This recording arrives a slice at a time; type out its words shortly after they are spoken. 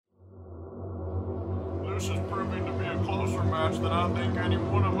scratch than I think any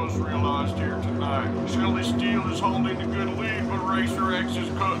one of us realized here tonight. Shelly Steele is holding a good lead, but Racer X is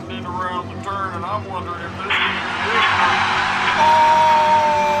cutting in around the turn, and I'm wondering if this is it. Oh!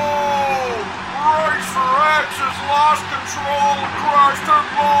 Racer X has lost control and crashed her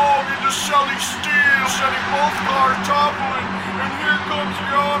ball into Shelly Steele, setting both cars toppling, and here comes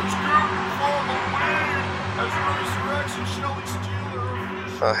Jan scooting for the lead as Racer X and Shelly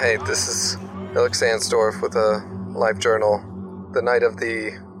Steele are Hey, this is Alex Sandsdorf with a live journal. The night of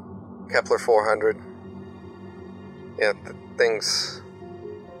the Kepler 400. Yeah, things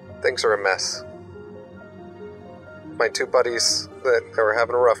are a mess. My two buddies that were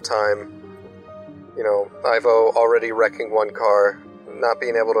having a rough time. You know, Ivo already wrecking one car, not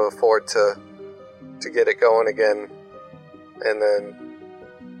being able to afford to get it going again, and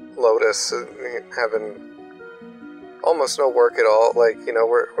then Lotus having almost no work at all. Like, you know,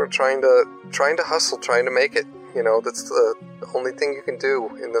 we're trying to hustle, trying to make it. You know, that's the only thing you can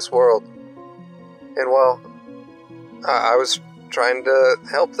do in this world. And well, I was trying to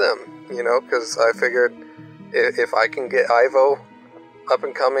help them, you know, because I figured if I can get Ivo up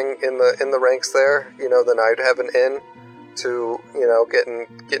and coming in the ranks there, you know, then I'd have an in to, you know,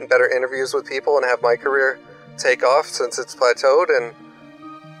 getting better interviews with people and have my career take off since it's plateaued. And,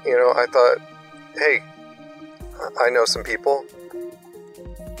 you know, I thought, hey, I know some people.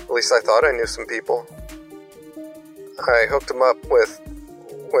 At least I thought I knew some people. I hooked him up with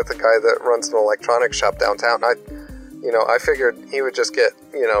a guy that runs an electronics shop downtown. I figured he would just get,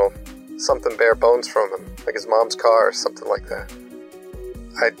 you know, something bare bones from him, like his mom's car or something like that.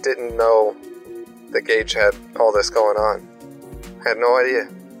 I didn't know that Gage had all this going on. I had no idea.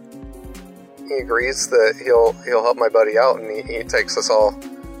 He agrees that he'll help my buddy out, and he takes us all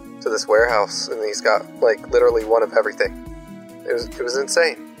to this warehouse, and he's got, like, literally one of everything. It was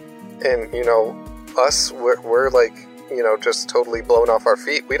insane. And, you know, us, we're like, you know, just totally blown off our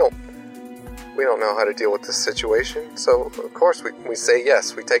feet. We don't know how to deal with this situation. So, of course, we say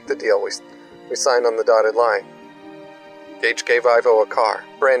yes. We take the deal. We sign on the dotted line. Gage gave Ivo a car.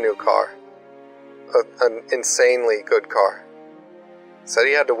 Brand new car. An insanely good car. Said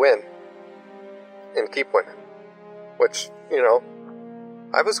he had to win. And keep winning. Which, you know,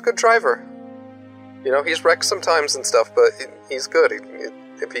 Ivo's a good driver. You know, he's wrecked sometimes and stuff, but he's good.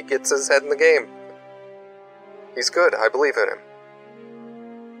 If he gets his head in the game, he's good. I believe in him.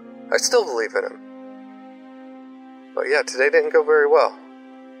 I still believe in him. But yeah, today didn't go very well.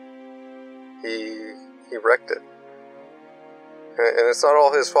 He wrecked it. And it's not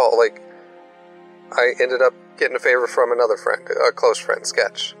all his fault. Like, I ended up getting a favor from another friend, a close friend,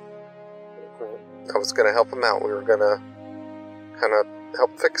 Sketch. I was going to help him out. We were going to kind of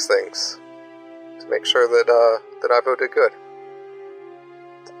help fix things to make sure that Ivo did good.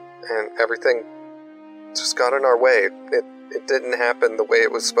 And everything just got in our way. It didn't happen the way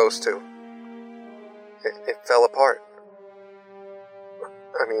it was supposed to. It fell apart.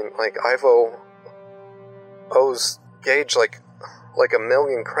 I mean, like, Ivo owes Gage like 1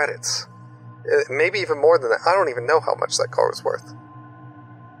 million credits. Maybe even more than that. I don't even know how much that car was worth.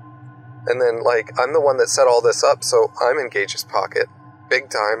 And then, like, I'm the one that set all this up, so I'm in Gage's pocket. Big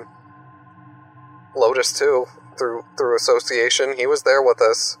time. Lotus, too, through association. He was there with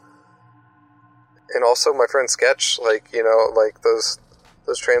us. And also my friend Sketch, like, you know, like, those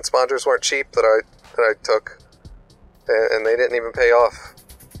transponders weren't cheap that I took. And they didn't even pay off.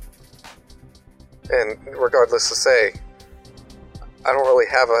 And regardless to say, I don't really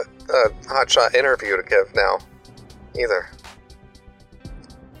have a hotshot interview to give now, either.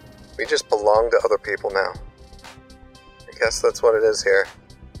 We just belong to other people now. I guess that's what it is here.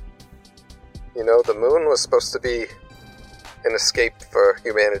 You know, the moon was supposed to be an escape for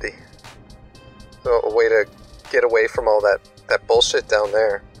humanity. A way to get away from all that bullshit down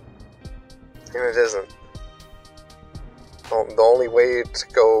there. And it isn't. The only way to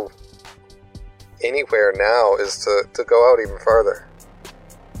go anywhere now is to go out even farther.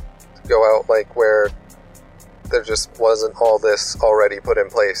 To go out, like, where there just wasn't all this already put in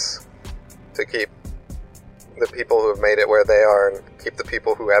place to keep the people who have made it where they are and keep the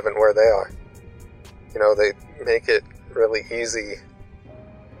people who haven't where they are. You know, they make it really easy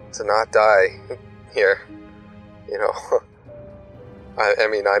to not die here. You know, I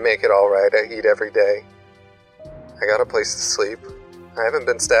mean, I make it alright. I eat every day. I got a place to sleep. I haven't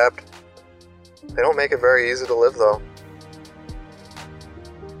been stabbed. They don't make it very easy to live, though.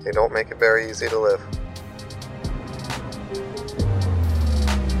 They don't make it very easy to live.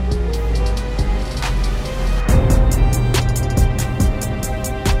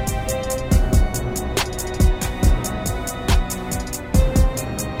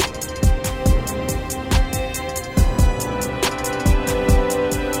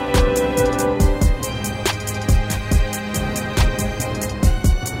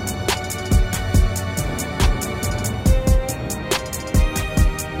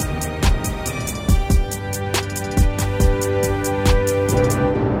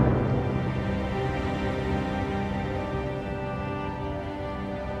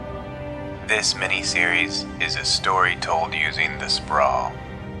 This miniseries is a story told using the Sprawl,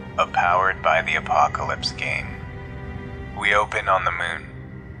 a Powered by the Apocalypse game. We open on the moon,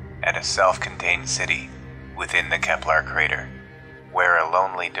 at a self-contained city within the Kepler crater, where a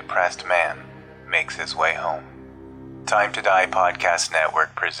lonely, depressed man makes his way home. Time to Die Podcast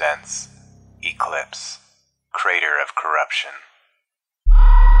Network presents Eclipse, Crater of Corruption.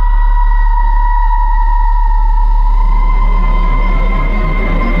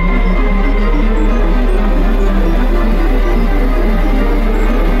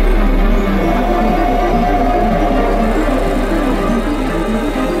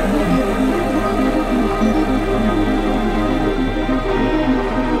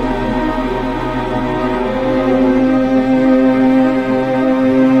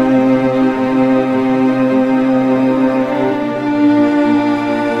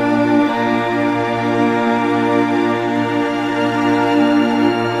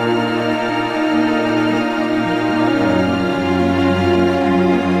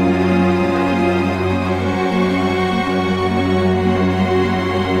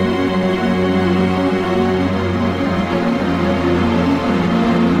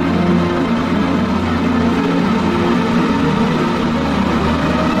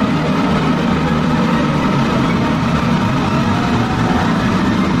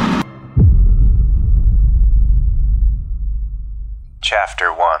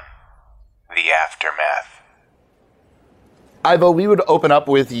 Chapter 1, The Aftermath. Ivo, we would open up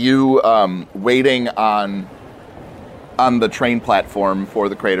with you waiting on the train platform for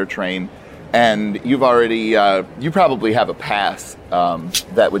the Crater train, and you've already, you probably have a pass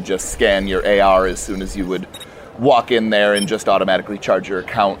that would just scan your AR as soon as you would walk in there and just automatically charge your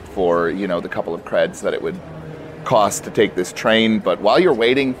account for, you know, the couple of creds that it would cost to take this train. But while you're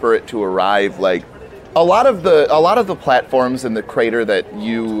waiting for it to arrive, like, a lot of the platforms in the crater that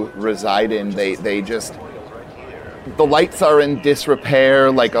you reside in, they just, the lights are in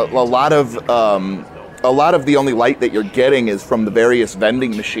disrepair. Like a lot of the only light that you're getting is from the various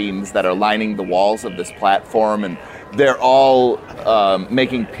vending machines that are lining the walls of this platform, and they're all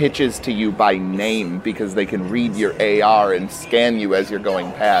making pitches to you by name because they can read your AR and scan you as you're going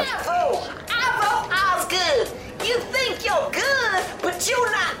past. Ivo Osgood, you think you're good, but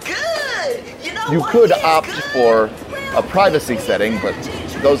you're not good. You could opt for a privacy setting, but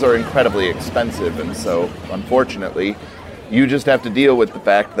those are incredibly expensive, and so, unfortunately, you just have to deal with the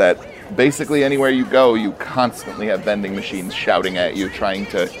fact that basically anywhere you go, you constantly have vending machines shouting at you, trying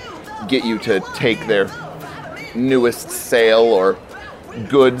to get you to take their newest sale or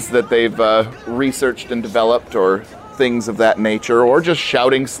goods that they've researched and developed, or things of that nature, or just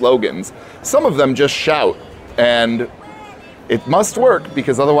shouting slogans. Some of them just shout, and it must work,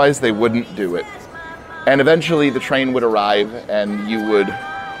 because otherwise they wouldn't do it. And eventually the train would arrive, and you would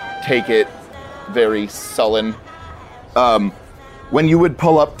take it very sullen. When you would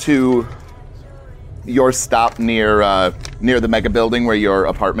pull up to your stop near the mega building where your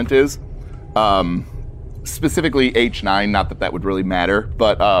apartment is, specifically H9, not that would really matter,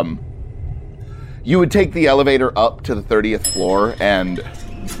 but you would take the elevator up to the 30th floor, and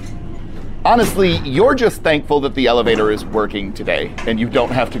honestly, you're just thankful that the elevator is working today and you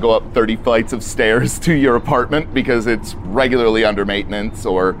don't have to go up 30 flights of stairs to your apartment because it's regularly under maintenance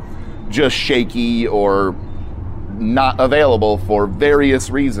or just shaky or not available for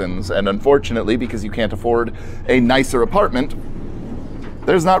various reasons. And unfortunately, because you can't afford a nicer apartment,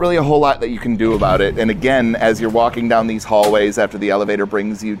 there's not really a whole lot that you can do about it. And again, as you're walking down these hallways after the elevator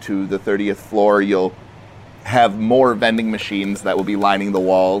brings you to the 30th floor, you'll have more vending machines that will be lining the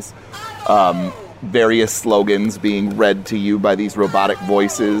walls. Various slogans being read to you by these robotic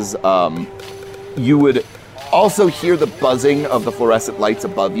voices. You would also hear the buzzing of the fluorescent lights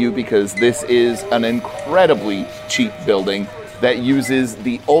above you, because this is an incredibly cheap building that uses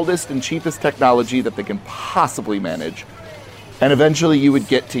the oldest and cheapest technology that they can possibly manage. And eventually you would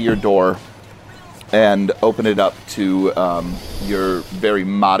get to your door and open it up to your very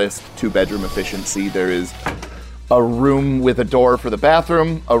modest 2-bedroom efficiency. There is a room with a door for the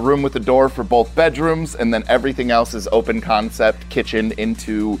bathroom, a room with a door for both bedrooms, and then everything else is open concept kitchen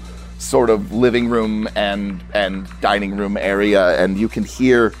into sort of living room and dining room area. And you can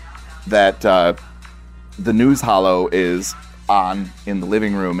hear that the news hollow is on in the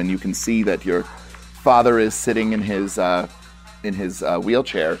living room, and you can see that your father is sitting in his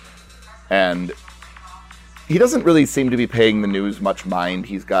wheelchair, and he doesn't really seem to be paying the news much mind.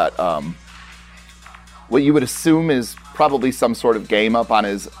 He's got what you would assume is probably some sort of game up on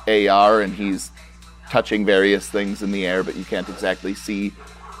his AR, and he's touching various things in the air, but you can't exactly see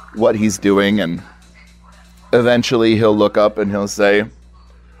what he's doing. And eventually he'll look up and he'll say,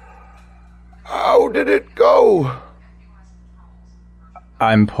 How did it go?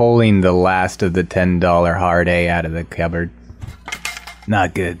 I'm pulling the last of the $10 hard A out of the cupboard.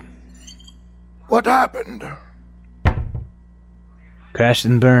 Not good. What happened? Crashed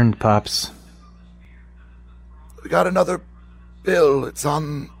and burned, Pops. We got another bill. It's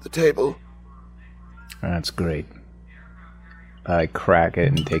on the table. That's great. I crack it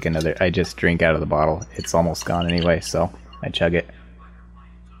and take another. I just drink out of the bottle. It's almost gone anyway, so I chug it.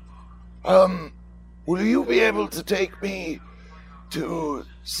 Will you be able to take me to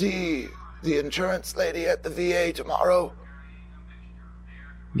see the insurance lady at the VA tomorrow?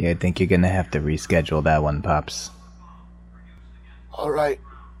 Yeah, I think you're gonna have to reschedule that one, Pops. All right.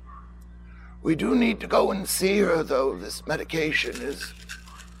 We do need to go and see her, though. This medication is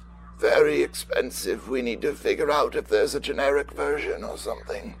very expensive. We need to figure out if there's a generic version or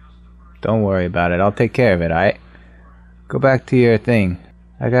something. Don't worry about it. I'll take care of it, alright? Go back to your thing.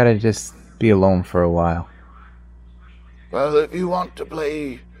 I gotta just be alone for a while. Well, if you want to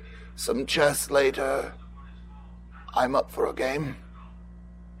play some chess later, I'm up for a game.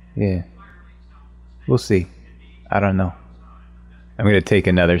 Yeah. We'll see. I don't know. I'm gonna take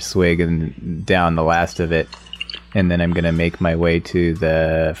another swig and down the last of it, and then I'm gonna make my way to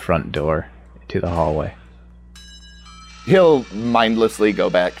the front door, to the hallway. He'll mindlessly go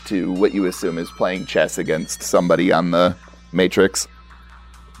back to what you assume is playing chess against somebody on the Matrix.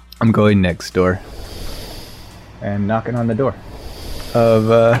 I'm going next door and knocking on the door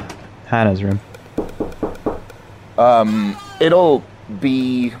of Hannah's room. It'll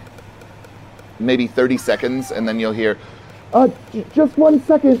be maybe 30 seconds, and then you'll hear, just 1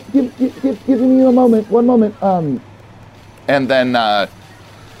 second. Give me a moment. 1 moment. And then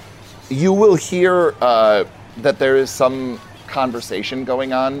you will hear that there is some conversation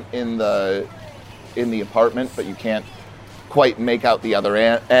going on in the apartment, but you can't quite make out the other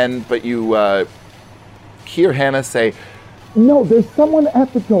end. But you hear Hannah say, "No, there's someone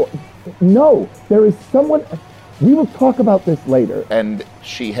at the door. No, there is someone. We will talk about this later." And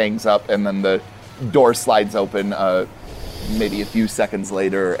she hangs up, and then the door slides open maybe a few seconds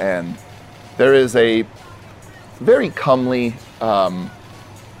later, and there is a very comely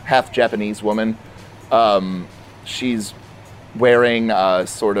half Japanese woman. She's wearing a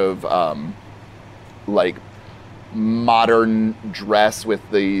sort of like modern dress with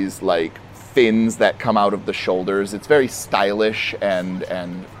these like fins that come out of the shoulders. It's very stylish and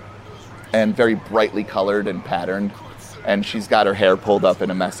very brightly colored and patterned. And she's got her hair pulled up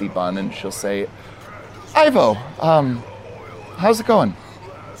in a messy bun, and she'll say, "Ivo, how's it going?"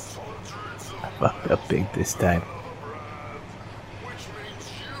 I fucked up big this time.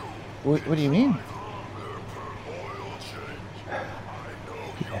 What do you mean?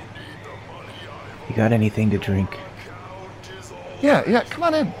 You got anything to drink? Yeah, come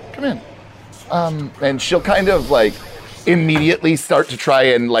on in, come in. And she'll kind of like immediately start to try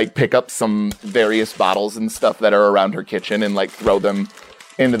and like pick up some various bottles and stuff that are around her kitchen and like throw them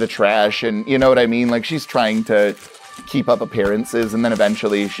into the trash, and you know what I mean? Like she's trying to keep up appearances, and then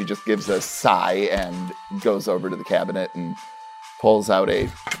eventually she just gives a sigh and goes over to the cabinet and pulls out a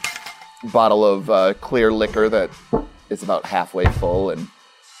bottle of clear liquor that is about halfway full, and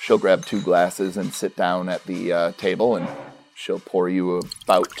she'll grab 2 glasses and sit down at the table, and she'll pour you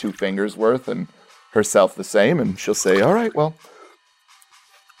about 2 fingers worth, and herself the same, and she'll say, "All right, well,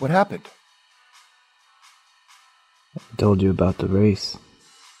 what happened?" I told you about the race.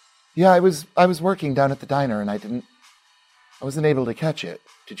 "Yeah, I was working down at the diner, and I wasn't able to catch it.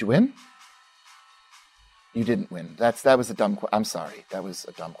 Did you win?" "You didn't win. That was a dumb I'm sorry. That was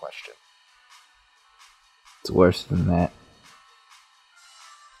a dumb question." It's worse than that.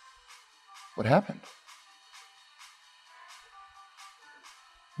 "What happened?"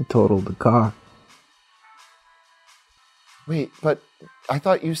 I totaled the car. "Wait, but I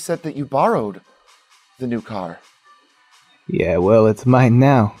thought you said that you borrowed the new car." Yeah, well, it's mine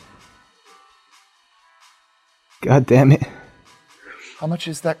now. God damn it. "How much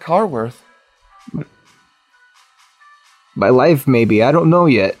is that car worth?" My life, maybe. I don't know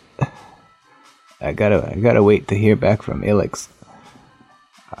yet. I gotta wait to hear back from Ilix.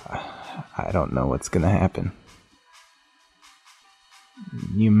 I don't know what's gonna happen.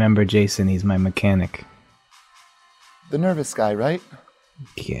 You remember Jason? He's my mechanic. "The nervous guy, right?"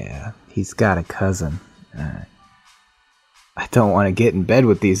 Yeah, he's got a cousin. I don't want to get in bed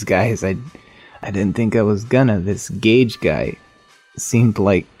with these guys. I didn't think I was gonna. This Gage guy seemed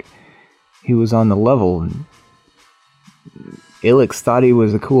like he was on the level, and Ilix thought he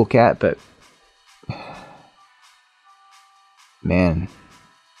was a cool cat, but man,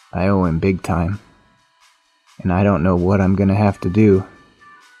 I owe him big time, and I don't know what I'm gonna have to do.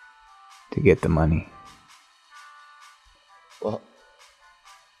 to get the money. Well,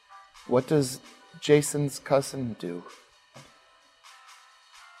 what does Jason's cousin do?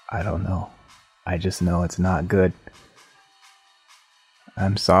 I don't know. I just know it's not good.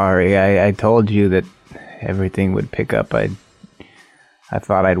 I'm sorry. I told you that everything would pick up. I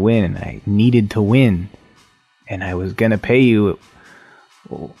thought I'd win, and I needed to win. And I was gonna pay you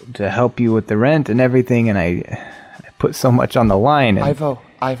to help you with the rent and everything, and I put so much on the line. And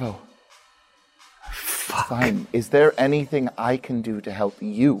Ivo. fuck. Fine. Is there anything I can do to help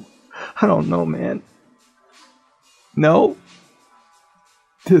you? I don't know, man. No.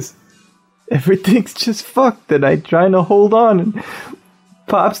 Everything's just fucked, and I'm trying to hold on, and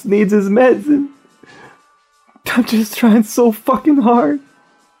Pops needs his meds, and I'm just trying so fucking hard.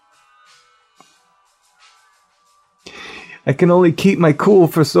 I can only keep my cool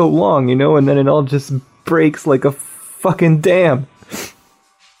for so long, and then it all just breaks like a fucking dam.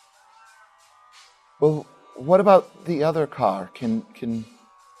 Well, what about the other car? Can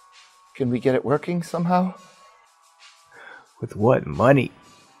we get it working somehow? With what money?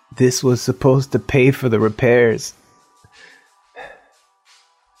 This was supposed to pay for the repairs.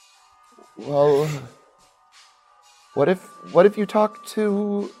 Well, what if you talk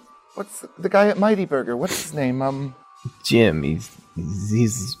to what's the guy at Mighty Burger? What's his name? Jim,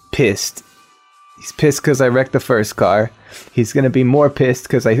 he's pissed. He's pissed because I wrecked the first car. He's gonna be more pissed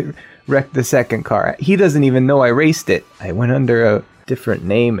because I wrecked the second car. He doesn't even know I raced it. I went under a different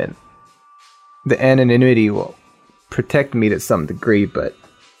name, and the anonymity will protect me to some degree, but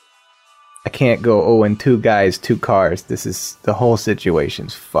I can't go, and 2 guys, 2 cars. The whole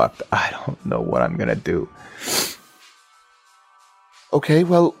situation's fucked. I don't know what I'm gonna do. Okay,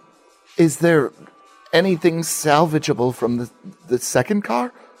 well, is there anything salvageable from the second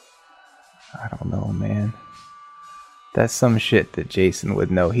car? I don't know, man. That's some shit that Jason would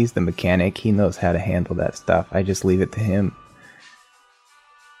know. He's the mechanic. He knows how to handle that stuff. I just leave it to him.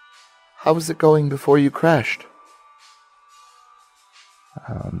 How was it going before you crashed?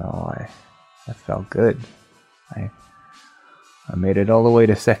 I don't know. I felt good. I made it all the way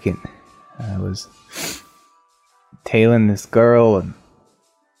to second. I was tailing this girl, and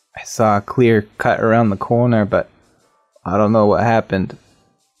I saw a clear cut around the corner, but I don't know what happened.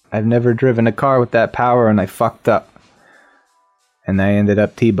 I've never driven a car with that power, and I fucked up. And I ended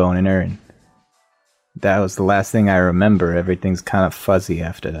up T-boning her, and that was the last thing I remember. Everything's kind of fuzzy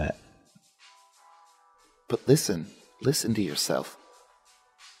after that. But listen to yourself.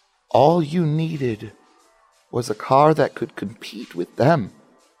 All you needed was a car that could compete with them.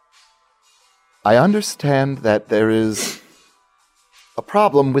 I understand that there is a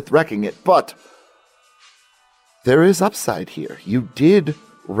problem with wrecking it, but there is upside here. You did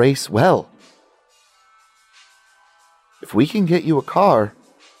race well. If we can get you a car,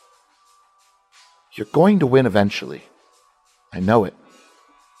 you're going to win eventually. I know it.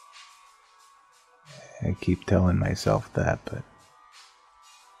 I keep telling myself that, but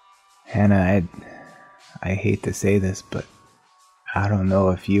Hannah, I hate to say this, but I don't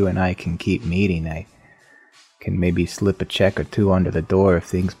know if you and I can keep meeting. I can maybe slip a check or 2 under the door if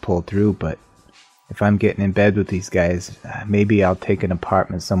things pull through, but if I'm getting in bed with these guys, maybe I'll take an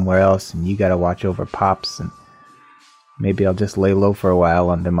apartment somewhere else, and you gotta watch over Pops, and maybe I'll just lay low for a while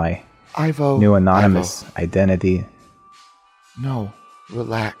under my new anonymous identity. No,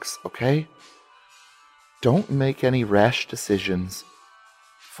 relax, okay? Don't make any rash decisions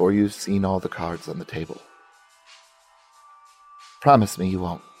before you've seen all the cards on the table. Promise me you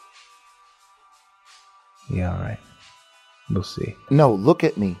won't. Yeah, alright. We'll see. No, look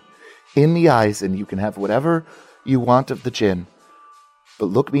at me in the eyes, and you can have whatever you want of the gin. But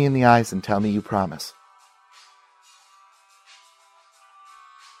look me in the eyes and tell me you promise.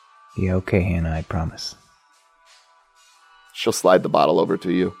 Yeah, okay, Hannah, I promise. She'll slide the bottle over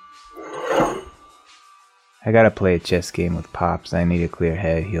to you. I gotta play a chess game with Pops. I need a clear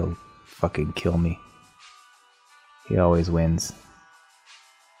head. He'll fucking kill me. He always wins.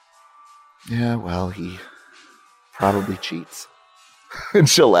 Yeah, well, he probably cheats. And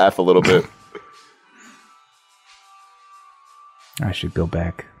she'll laugh a little bit. I should go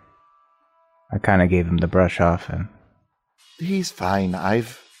back. I kinda gave him the brush off, and He's fine.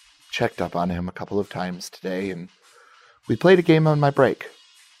 I've checked up on him a couple of times today, and we played a game on my break.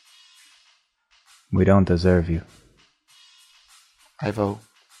 we don't deserve you. Ivo,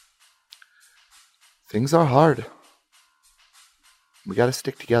 things are hard. We gotta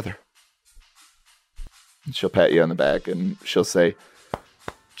stick together. And she'll pat you on the back, and she'll say,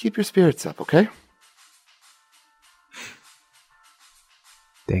 keep your spirits up, okay?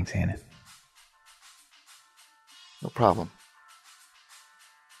 Thanks, Hannah. No problem.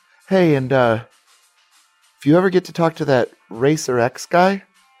 Hey, and if you ever get to talk to that Racer X guy,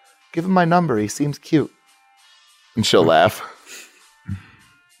 give him my number. He seems cute. And she'll laugh.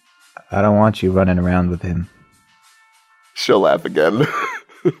 I don't want you running around with him. She'll laugh again.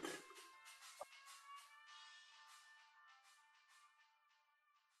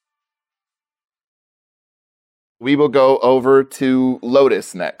 We will go over to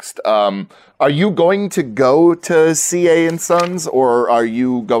Lotus next. Are you going to go to CA and Sons, or are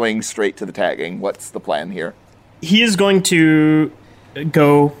you going straight to the tagging? What's the plan here? He is going to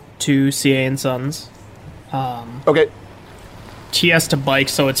go to CA and Sons. Okay. He has to bike,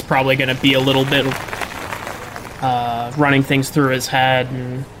 so it's probably going to be a little bit of running things through his head.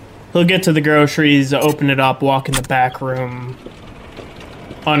 And he'll get to the groceries, open it up, walk in the back room,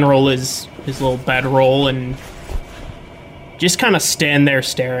 unroll his little bedroll, and just kind of stand there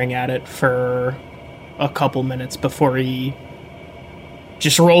staring at it for a couple minutes before he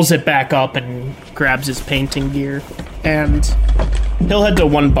just rolls it back up and grabs his painting gear. And he'll head to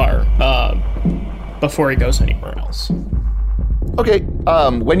 1 bar before he goes anywhere else. Okay,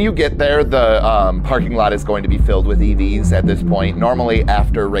 when you get there, the parking lot is going to be filled with EVs at this point. Normally,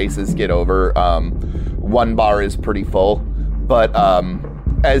 after races get over, 1 bar is pretty full. But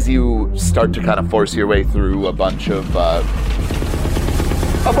as you start to kind of force your way through a bunch of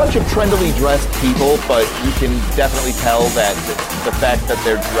trendily dressed people, but you can definitely tell that the fact that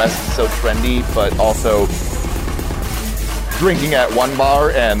they're dressed so trendy, but also drinking at 1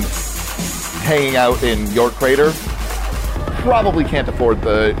 bar and hanging out in your crater, probably can't afford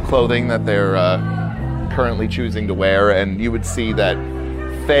the clothing that they're currently choosing to wear. And you would see that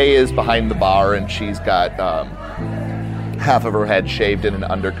Faye is behind the bar, and she's got half of her head shaved in an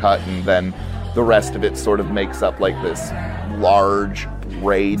undercut, and then the rest of it sort of makes up like this large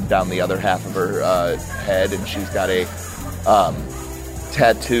braid down the other half of her head, and she's got a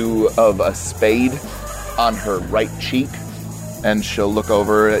tattoo of a spade on her right cheek. And she'll look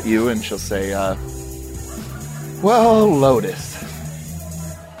over at you and she'll say, well, Lotus,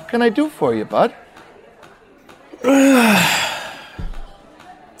 what can I do for you, bud?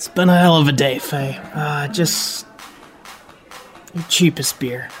 It's been a hell of a day, Faye. Just the cheapest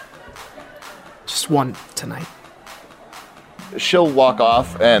beer. Just 1 tonight. She'll walk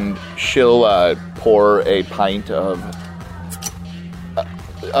off and she'll pour a pint of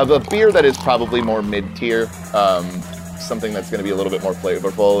a beer that is probably more mid-tier, something that's going to be a little bit more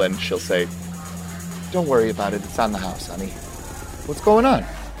flavorful, and she'll say, don't worry about it, it's on the house, honey. What's going on?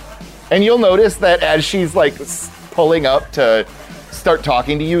 And you'll notice that as she's like pulling up to start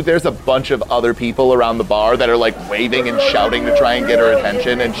talking to you, there's a bunch of other people around the bar that are like waving and shouting to try and get her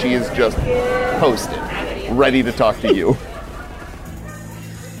attention, and she is just posted, ready to talk to you.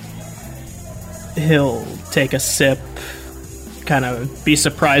 He'll take a sip, kind of be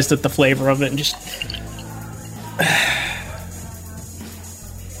surprised at the flavor of it, and just...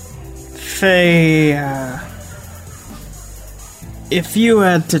 Faye, if you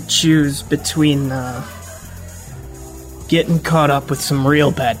had to choose between getting caught up with some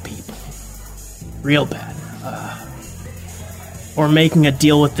real bad people, or making a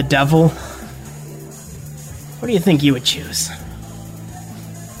deal with the devil, what do you think you would choose?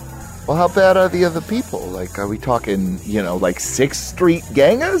 Well, how bad are the other people? Like, are we talking, like 6th Street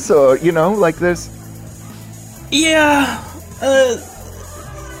gangers, or, like this? Yeah,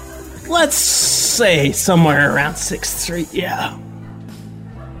 let's say somewhere around 6th Street, yeah.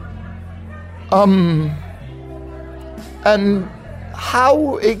 And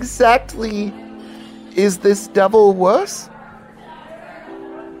how exactly is this devil worse?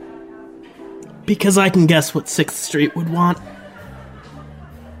 Because I can guess what 6th Street would want.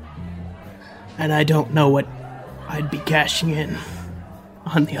 And I don't know what I'd be cashing in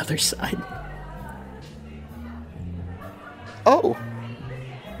on the other side. Oh.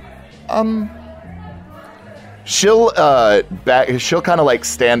 She'll kind of like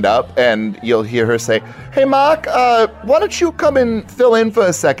stand up, and you'll hear her say, hey, Mark, why don't you come and fill in for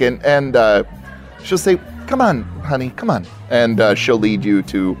a second? And she'll say, come on, honey, come on. And she'll lead you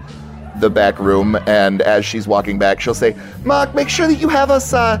to the back room, and as she's walking back, she'll say, Mark, make sure that you have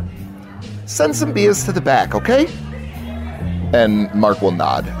us send some beers to the back, okay? And Mark will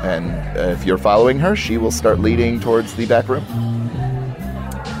nod, and if you're following her, she will start leading towards the back room.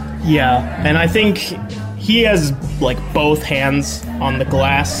 Yeah, and I think he has, like, both hands on the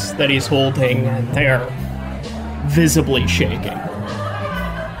glass that he's holding, and they are visibly shaking.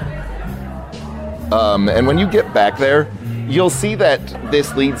 And when you get back there, you'll see that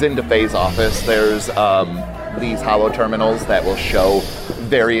this leads into Faye's office. There's these holo terminals that will show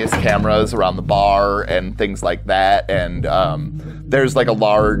various cameras around the bar and things like that, and there's like a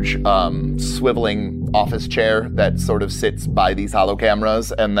large swiveling office chair that sort of sits by these holo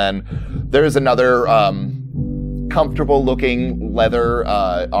cameras, and then there's another comfortable looking leather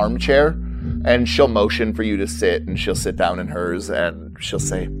armchair, and she'll motion for you to sit, and she'll sit down in hers, and she'll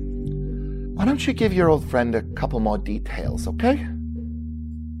say, "Why don't you give your old friend a couple more details, okay?"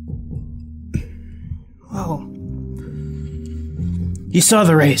 Well, you saw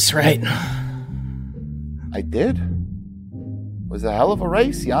the race, right? I did. It was a hell of a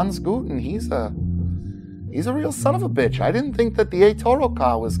race. Jan Scooten, he's a real son of a bitch. I didn't think that the A Toro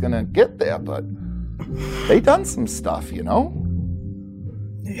car was gonna get there, but they done some stuff, you know?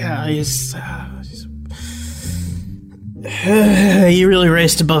 Yeah, he really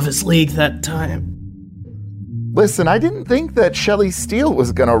raced above his league that time. Listen, I didn't think that Shelley Steele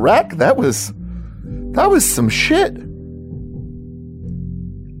was gonna wreck. That was some shit.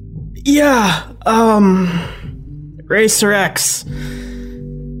 Yeah, Racer X.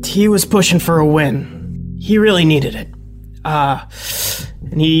 He was pushing for a win. He really needed it.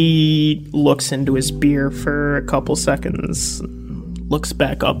 And he looks into his beer for a couple seconds, looks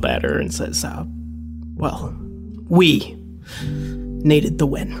back up at her and says, well, we needed the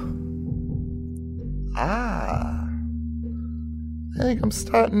win. I think I'm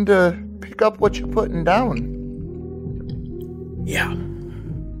starting to pick up what you're putting down. Yeah.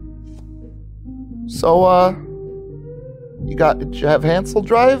 So, did you have Hansel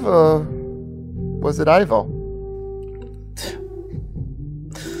drive, or was it Ivo?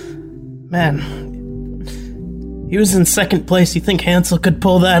 Man, he was in second place. You think Hansel could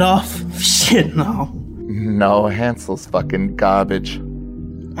pull that off? Shit, no. No, Hansel's fucking garbage.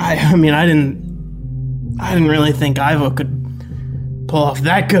 I mean, I didn't really think Ivo could pull off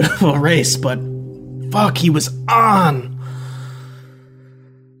that good of a race, but fuck, he was on.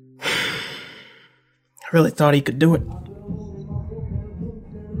 I really thought he could do it.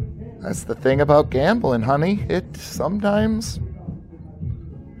 That's the thing about gambling, honey. It sometimes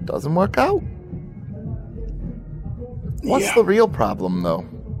doesn't work out. What's the real problem, though?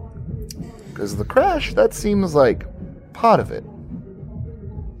 Because the crash, that seems like part of it.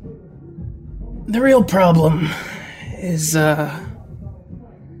 The real problem is, the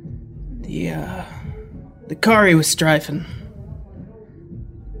car he was driving.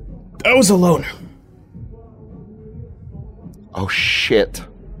 That was a loaner. Oh, shit.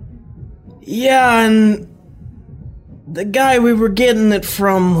 Yeah, and the guy we were getting it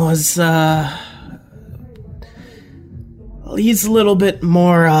from was, he's a little bit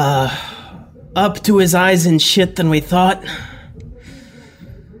more, up to his eyes in shit than we thought.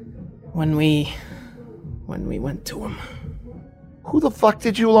 When we went to him. Who the fuck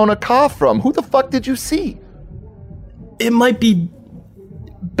did you loan a car from? Who the fuck did you see? It might be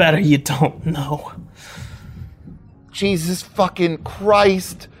better you don't know. Jesus fucking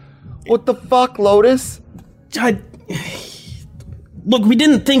Christ. What the fuck, Lotus? Look, we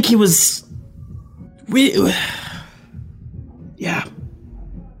didn't think he was... Yeah.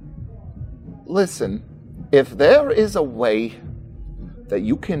 Listen, if there is a way that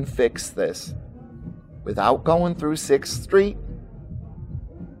you can fix this without going through 6th Street,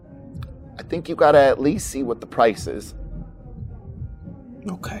 I think you gotta at least see what the price is.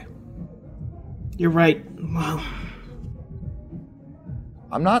 Okay. You're right. Well...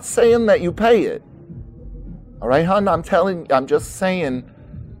 I'm not saying that you pay it. All right, hon? I'm just saying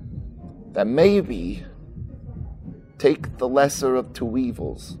that maybe take the lesser of two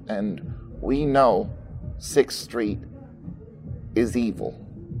evils, and we know 6th Street is evil.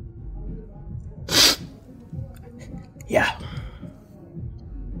 Yeah.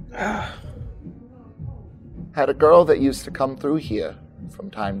 Had a girl that used to come through here from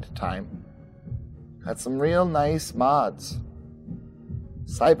time to time. Had some real nice mods.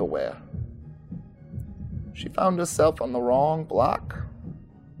 Cyberware. She found herself on the wrong block.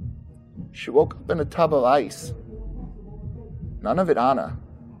 She woke up in a tub of ice. None of it Anna.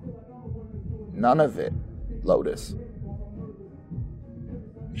 None of it Lotus.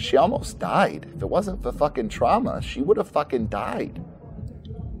 She almost died. If it wasn't for fucking trauma, she would have fucking died.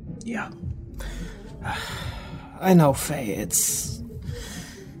 Yeah. I know, Faye, it's...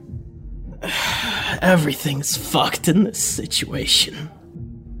 Everything's fucked in this situation.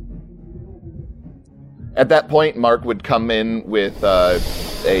 At that point, Mark would come in with a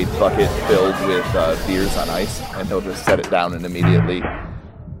bucket filled with beers on ice, and he'll just set it down and immediately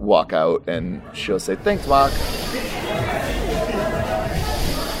walk out, and she'll say, "Thanks, Mark."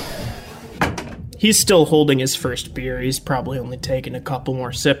 He's still holding his first beer. He's probably only taken a couple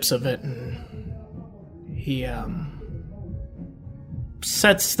more sips of it, and he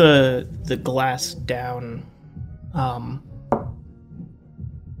sets the glass down,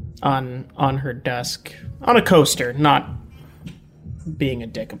 on her desk on a coaster, not being a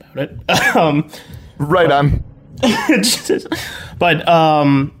dick about it. Right on. But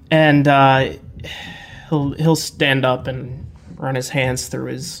he'll stand up and run his hands through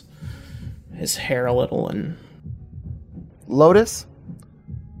his hair a little and Lotus,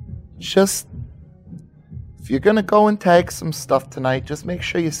 just if you're gonna go and tag some stuff tonight, just make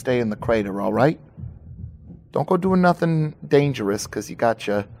sure you stay in the crater, all right? Don't go doing nothing dangerous, because you got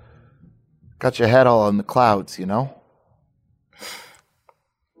your head all in the clouds, you know?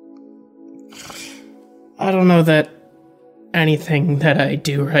 I don't know that anything that I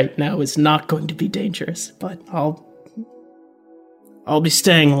do right now is not going to be dangerous, but I'll be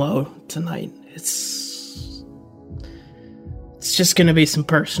staying low tonight. It's just gonna be some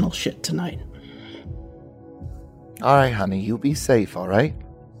personal shit tonight. All right, honey, you be safe, all right?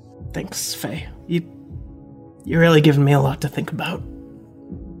 Thanks, Faye. You're really giving me a lot to think about.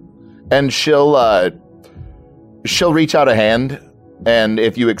 And she'll reach out a hand, and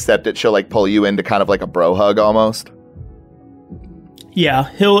if you accept it, she'll like pull you into kind of like a bro hug almost. Yeah,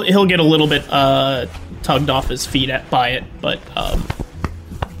 he'll get a little bit tugged off his feet by it, but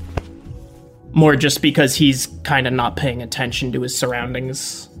more just because he's kind of not paying attention to his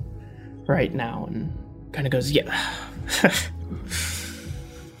surroundings right now, and kind of goes, yeah.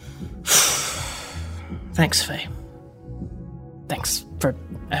 Thanks, Faye. Thanks for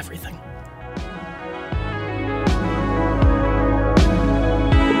everything.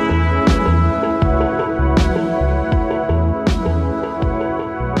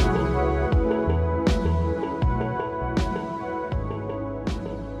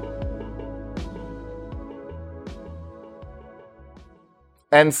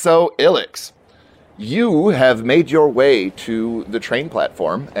 And so, Ilix, you have made your way to the train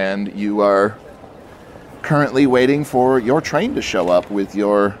platform, and you are currently waiting for your train to show up with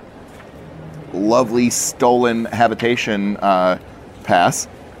your lovely stolen habitation pass.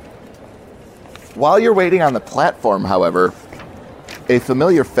 While you're waiting on the platform, however, a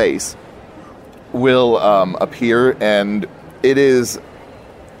familiar face will appear, and it is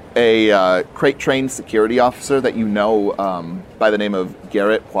a crate train security officer that you know by the name of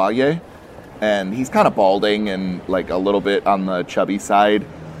Garrett Poirier. And he's kind of balding and like a little bit on the chubby side.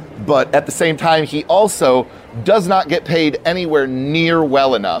 But at the same time, he also does not get paid anywhere near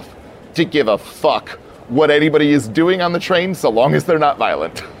well enough to give a fuck what anybody is doing on the train so long as they're not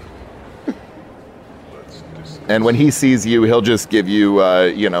violent. And when he sees you, he'll just give you,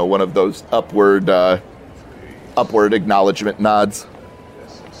 one of those upward acknowledgement nods.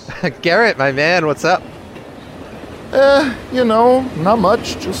 Garrett, my man, what's up? Not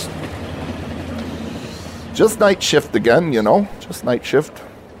much. Just night shift again, just night shift.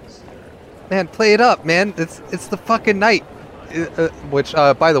 Man, play it up, man. It's the fucking night. Which,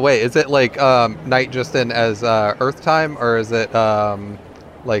 by the way, is it like night just in as Earth time, or is it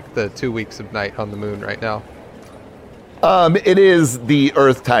like the 2 weeks of night on the moon right now? It is the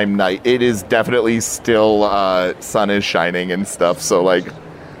Earth time night. It is definitely still sun is shining and stuff. So like,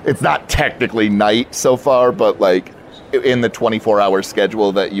 it's not technically night so far, but like in the 24-hour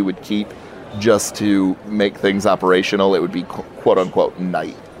schedule that you would keep just to make things operational, it would be quote unquote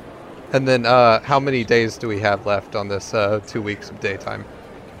night. And then how many days do we have left on this 2 weeks of daytime?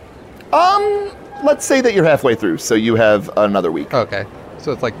 Let's say that you're halfway through, so you have another week. Okay,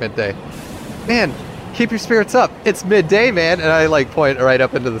 so it's like midday. Man, keep your spirits up. It's midday, man. And I like point right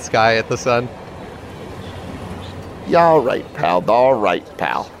up into the sky at the sun. Yeah, all right, pal. All right,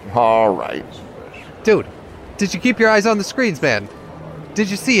 pal. All right. Dude, did you keep your eyes on the screens, man? Did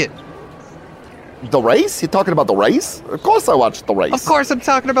you see it? The race? You talking about the race? Of course I watched the race. Of course I'm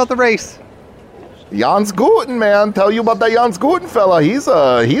talking about the race. Jans Guten, man. Tell you about that Jans Guten fella. He's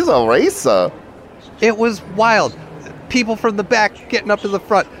a racer. It was wild. People from the back getting up to the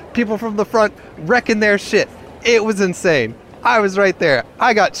front. People from the front wrecking their shit. It was insane. I was right there.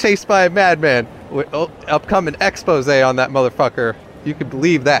 I got chased by a madman. Upcoming expose on that motherfucker. You could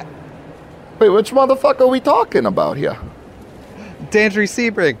believe that. Wait, which motherfucker are we talking about here? Dandry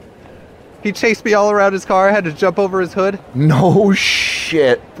Sebring. He chased me all around his car. I had to jump over his hood. No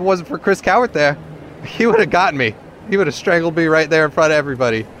shit. If it wasn't for Chris Cowart there, he would have gotten me. He would have strangled me right there in front of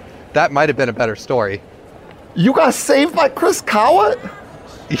everybody. That might have been a better story. You got saved by Chris Cowart?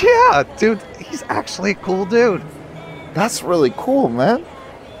 Yeah, dude. He's actually a cool dude. That's really cool, man.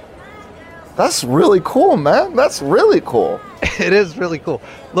 That's really cool, man. That's really cool. It is really cool.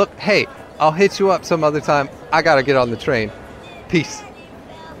 Look, hey, I'll hit you up some other time. I gotta get on the train. Peace.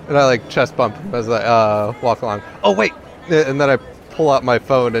 And I like chest bump him as I walk along. Oh wait, and then I pull out my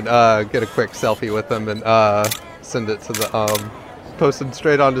phone and get a quick selfie with him and send it to the posted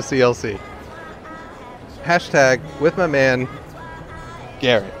straight onto CLC. Hashtag with my man,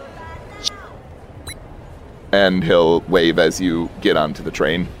 Garrett. And he'll wave as you get onto the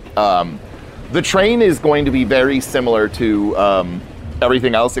train. The train is going to be very similar to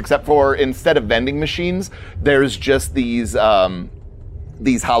everything else, except for instead of vending machines, there's just these hollow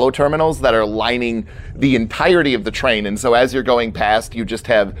terminals that are lining the entirety of the train. And so as you're going past, you just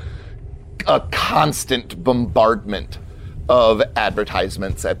have a constant bombardment of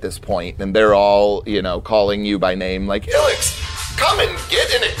advertisements at this point. And they're all, calling you by name, like, Ilix, come and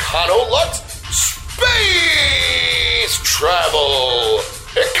get an Econolux space travel.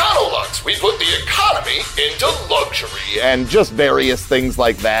 Econolux, we put the economy into luxury, and just various things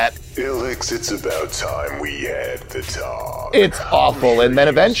like that. Ilix, it's about time we had the talk. It's awful, and then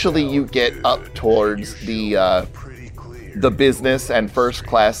eventually you get up towards the business and first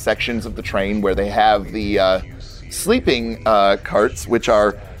class sections of the train where they have the sleeping carts, which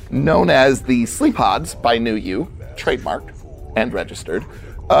are known as the Sleep Pods by New You, trademarked and registered.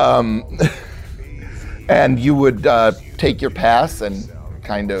 And you would take your pass and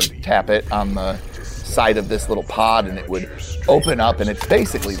kind of tap it on the side of this little pod, and it would open up, and it's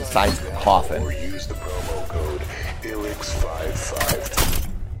basically the size of a coffin. Or use the promo code ILIX55.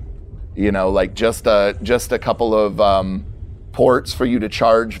 Like just a couple of ports for you to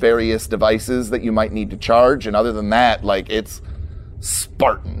charge various devices that you might need to charge, and other than that, it's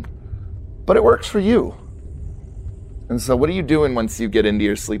Spartan. But it works for you. And so what are you doing once you get into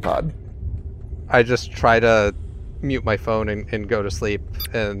your sleep pod? I just try to mute my phone and go to sleep,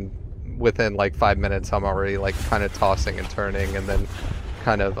 and within 5 minutes I'm already kind of tossing and turning, and then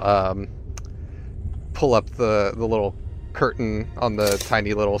kind of pull up the little curtain on the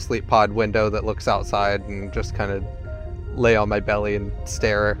tiny little sleep pod window that looks outside, and just kind of lay on my belly and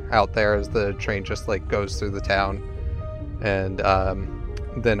stare out there as the train just goes through the town. And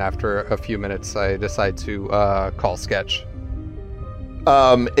then after a few minutes I decide to call Sketch.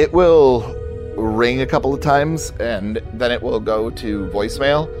 It will ring a couple of times, and then it will go to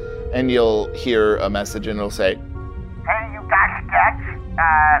voicemail, and you'll hear a message, and it'll say, "Hey, you got Sketch?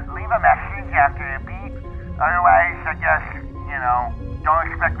 Leave a message after a beep. Otherwise, I guess,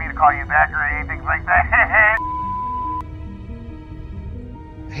 don't expect me to call you back or anything like that."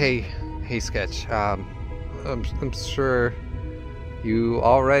 Hey, Sketch. I'm sure you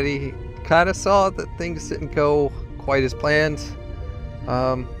already kind of saw that things didn't go quite as planned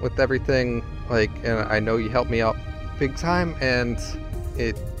with everything. And I know you helped me out big time, and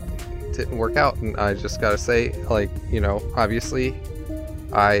it didn't work out. And I just gotta say, obviously,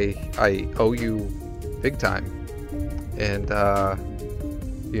 I owe you big time. And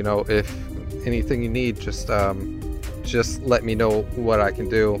if anything you need, just let me know what I can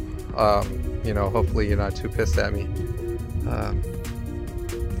do. Hopefully you're not too pissed at me.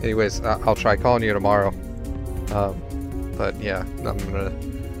 Anyways, I'll try calling you tomorrow. But yeah, I'm gonna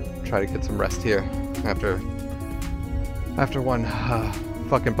try to get some rest here after one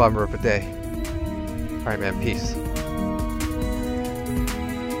fucking bummer of a day. Alright, man, peace.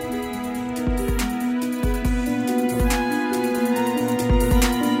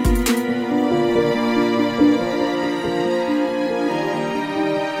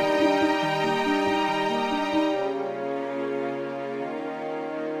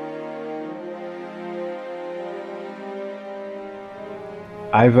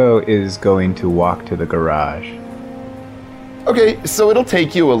 Ivo is going to walk to the garage. Okay, so it'll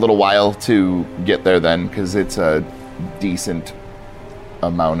take you a little while to get there then, because it's a decent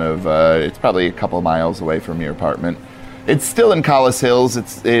amount of, it's probably a couple miles away from your apartment. It's still in Collis Hills.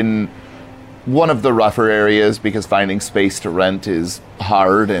 It's in one of the rougher areas, because finding space to rent is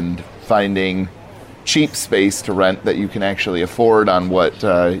hard, and finding cheap space to rent that you can actually afford on what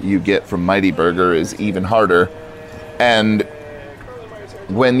you get from Mighty Burger is even harder. And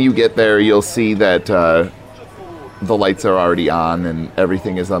when you get there, you'll see that the lights are already on and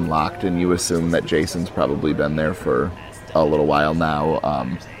everything is unlocked, and you assume that Jason's probably been there for a little while now.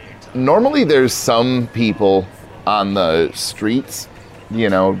 Normally there's some people on the streets,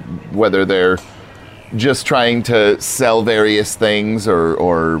 whether they're just trying to sell various things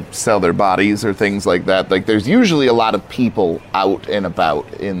or sell their bodies or things like that. There's usually a lot of people out and about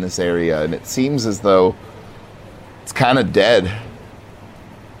in this area, and it seems as though it's kind of dead.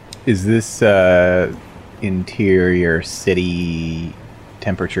 Is this interior city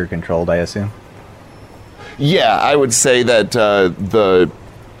temperature controlled, I assume? Yeah, I would say that the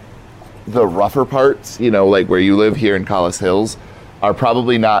rougher parts, where you live here in Collis Hills, are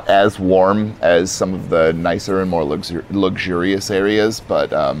probably not as warm as some of the nicer and more luxurious areas,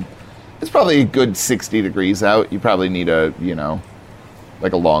 but it's probably a good 60 degrees out. You probably need a,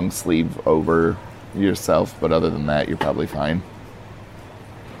 like a long sleeve over yourself, but other than that, you're probably fine.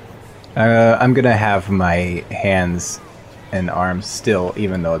 I'm gonna have my hands and arms still,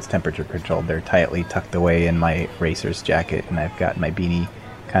 even though it's temperature controlled, they're tightly tucked away in my racer's jacket, and I've got my beanie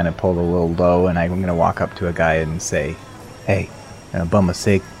kind of pulled a little low, and I'm gonna walk up to a guy and say, "Hey, bum a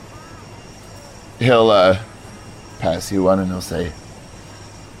cig." He'll pass you one and he'll say,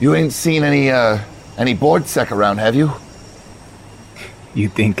 "You ain't seen any board sec around, have you?" You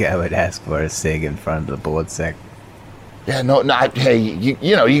think I would ask for a cig in front of the board sec? Yeah, no, hey,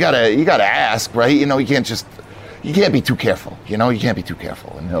 you know, you gotta ask, right? You know, you can't be too careful. You know, you can't be too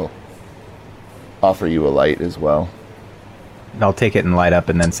careful. And he'll offer you a light as well. I'll take it and light up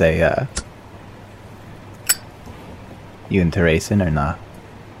and then say, you into racing or not?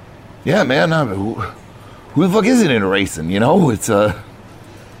 Yeah, man, who the fuck isn't into racing, you know? It's,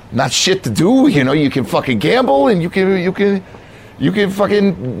 not shit to do, you know? You can fucking gamble and you can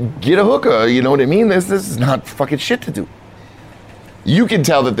fucking get a hooker, you know what I mean? This is not fucking shit to do. You can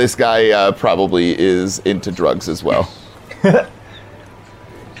tell that this guy probably is into drugs as well.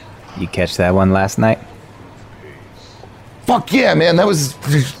 You catch that one last night? Fuck yeah, man, that was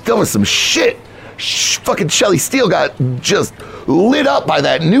some shit. Fucking Shelly Steele got just lit up by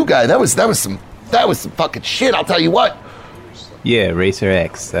that new guy. That was some fucking shit, I'll tell you what. Yeah, Racer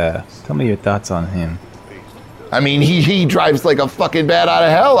X. Tell me your thoughts on him. I mean, he drives like a fucking bat out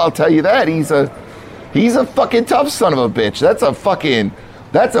of hell, I'll tell you that. He's a fucking tough son of a bitch. That's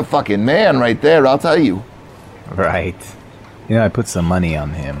a fucking man right there, I'll tell you. Right. You know, I put some money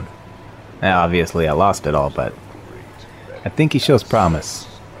on him. Now, obviously, I lost it all, but I think he shows promise.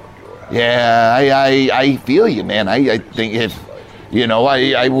 Yeah, I feel you, man. I think if, you know,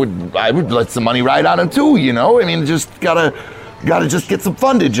 I would let some money ride on him too, you know? I mean, just gotta just get some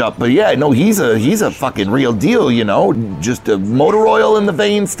fundage up. But yeah, no, he's a fucking real deal, you know? Just a motor oil in the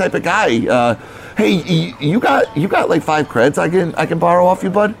veins type of guy. Hey, you got like 5 creds I can borrow off you,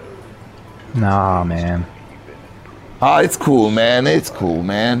 bud? Nah, man. It's cool, man. It's cool,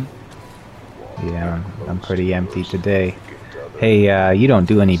 man. Yeah, I'm pretty empty today. Hey, you don't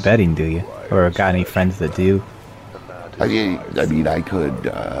do any betting, do you? Or got any friends that do? I mean, I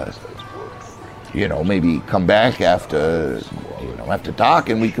could, you know, maybe come back after dark,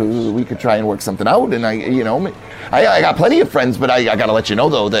 and we could try and work something out. And I got plenty of friends, but I gotta let you know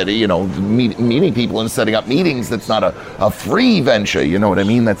though that, you know, meeting people and setting up meetings, that's not a free venture. You know what I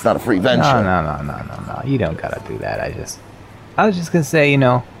mean? That's not a free venture. No. You don't gotta do that. I was just gonna say, you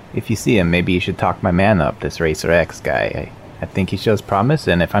know, if you see him, maybe you should talk my man up, this Racer X guy. I think he shows promise,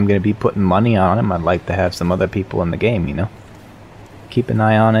 and if I'm going to be putting money on him, I'd like to have some other people in the game, you know? Keep an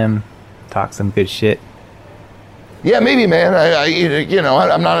eye on him, talk some good shit. Yeah, maybe, man.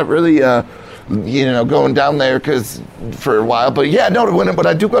 I'm not really, going down there for a while, but yeah, no, but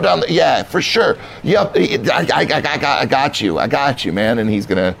I do go down there. Yeah, for sure. Yep, I got you, man. And he's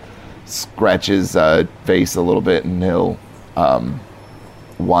going to scratch his face a little bit, and he'll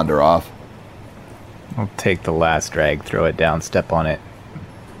wander off. I'll take the last drag, throw it down, step on it.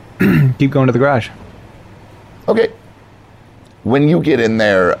 Keep going to the garage. Okay. When you get in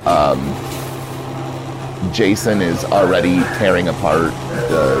there, Jason is already tearing apart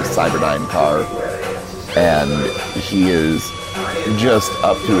the Cyberdyne car, and he is just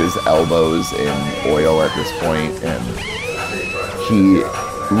up to his elbows in oil at this point, and he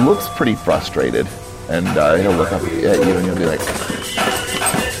looks pretty frustrated, and he'll look up at you and he'll be like,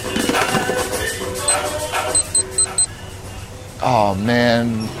 "Oh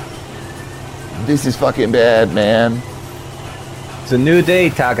man, this is fucking bad, man." It's a new day,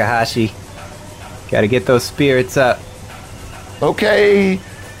 Takahashi. Gotta get those spirits up. Okay,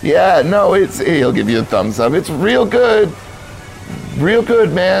 yeah, no, he'll give you a thumbs up. It's real good,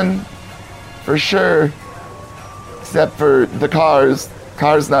 man, for sure. Except for the cars.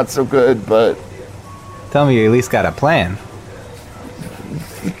 Cars not so good, but. Tell me you at least got a plan.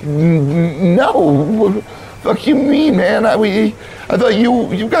 No. Fuck you mean, man? I thought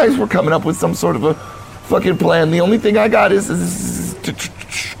you guys were coming up with some sort of a fucking plan. The only thing I got is to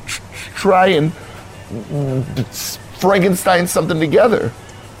try and Frankenstein something together.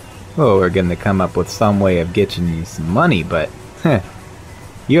 Well, we're gonna come up with some way of getting you some money, but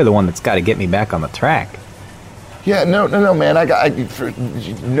you're the one that's got to get me back on the track. Yeah, no, man.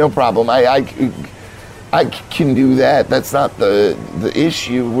 No problem. I can do that. That's not the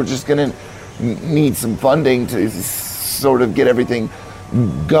issue. We're just gonna need some funding to sort of get everything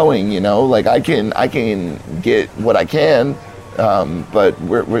going, you know. Like I can get what I can, but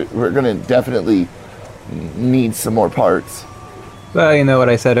we're gonna definitely need some more parts. Well, you know what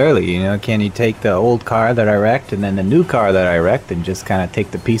I said earlier, you know, can you take the old car that I wrecked and then the new car that I wrecked and just kind of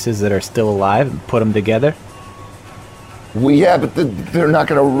take the pieces that are still alive and put them together? Well, yeah, but they're not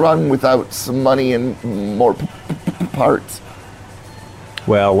going to run without some money and more parts.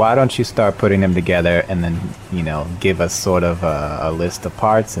 Well, why don't you start putting them together and then, you know, give us sort of a list of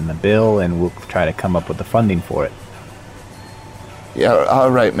parts and the bill, and we'll try to come up with the funding for it. Yeah,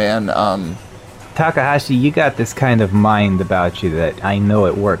 all right, man. Takahashi, you got this kind of mind about you that I know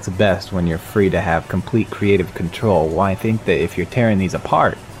it works best when you're free to have complete creative control. Well, I think that if you're tearing these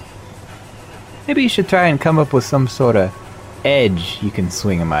apart, maybe you should try and come up with some sort of edge you can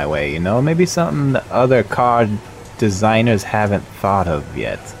swing in my way, you know? Maybe something that other car designers haven't thought of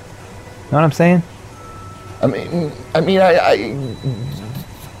yet. Know what I'm saying? I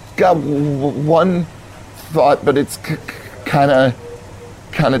got one thought, but it's kind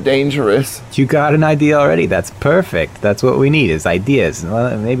of dangerous. You got an idea already. That's perfect. That's what we need, is ideas.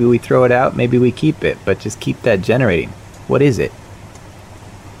 Well, maybe we throw it out, maybe we keep it, but just keep that generating. What is it?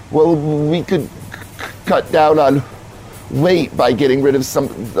 Well, we could cut down on weight by getting rid of some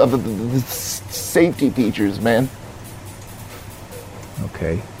of the safety features, man.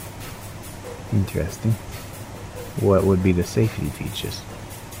 Okay. Interesting. What would be the safety features?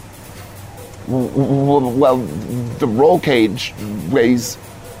 Well, the roll cage weighs,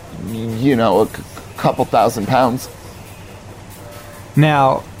 you know, a couple thousand pounds.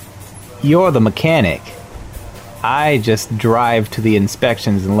 Now, you're the mechanic. I just drive to the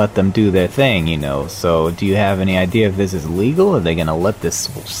inspections and let them do their thing, you know. So, do you have any idea if this is legal? Are they going to let this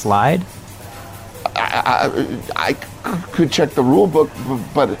slide? I could check the rule book,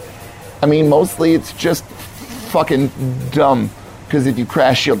 but I mean, mostly it's just fucking dumb. Because if you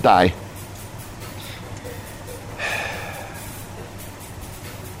crash, you'll die.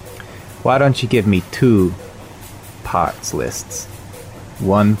 Why don't you give me 2 parts lists?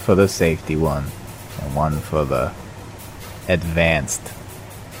 One for the safety one, and one for the advanced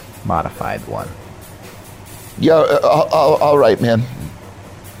modified one. Yeah, all right, man.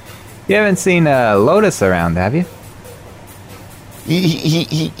 You haven't seen Lotus around, have you?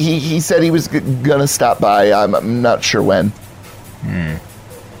 He said he was gonna stop by. I'm not sure when.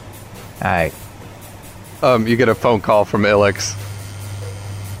 Alright. You get a phone call from Ilix.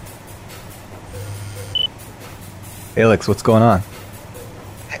 Ilix, what's going on?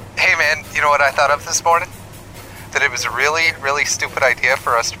 Hey man, you know what I thought of this morning? That it was a really, really stupid idea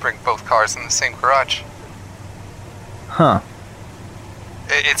for us to bring both cars in the same garage. Huh.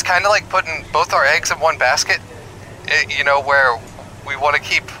 It's kind of like putting both our eggs in one basket. You know, where we want to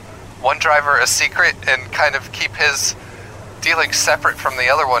keep one driver a secret and kind of keep his dealings separate from the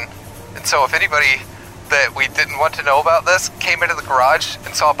other one. And so if anybody that we didn't want to know about this came into the garage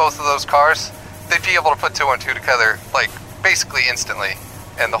and saw both of those cars, they'd be able to put 2 and 2 together, like, basically instantly,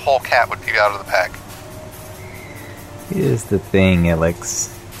 and the whole cat would be out of the pack. Here's the thing, Ilix.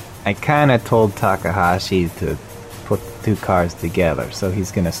 I kinda told Takahashi to put the 2 cars together, so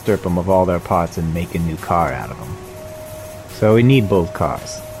he's gonna strip them of all their parts and make a new car out of them. So we need both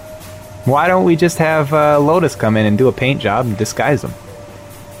cars. Why don't we just have Lotus come in and do a paint job and disguise them?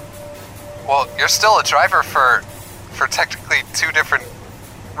 Well, you're still a driver for technically 2 different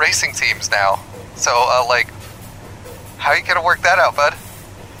racing teams now. So, like, how are you gonna work that out, bud?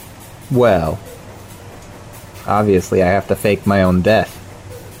 Well, obviously I have to fake my own death.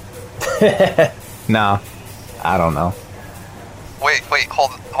 No, I don't know. Wait,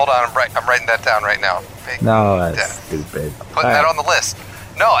 hold on. I'm writing that down right now. Fake No, that's death. stupid. Putting that on the list.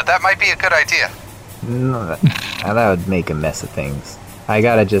 No, that might be a good idea. No, that would make a mess of things. I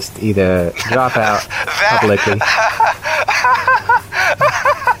gotta just either drop out publicly.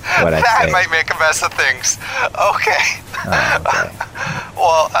 What I That say. might make a mess of things. Okay. Oh, okay.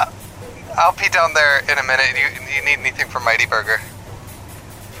 Well, I'll be down there in a minute. You need anything from Mighty Burger?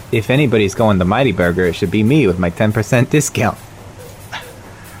 If anybody's going to Mighty Burger, it should be me with my 10% discount.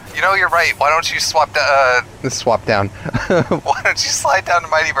 You know, you're right. Why don't you swap down? Why don't you slide down to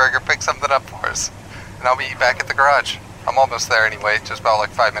Mighty Burger, pick something up for us, and I'll meet you back at the garage. I'm almost there anyway, just about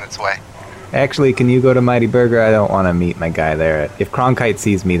like 5 minutes away. Actually, can you go to Mighty Burger? I don't want to meet my guy there. If Cronkite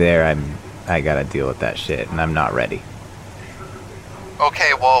sees me there, I gotta deal with that shit, and I'm not ready.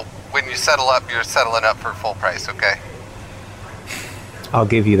 Okay, well, when you settle up, you're settling up for full price, okay? I'll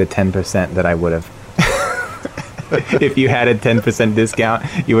give you the 10% that I would have. If you had a 10% discount,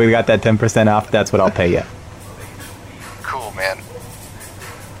 you would have got that 10% off. That's what I'll pay you. Cool, man.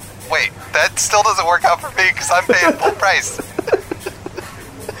 Wait, that still doesn't work out for me because I'm paying full price.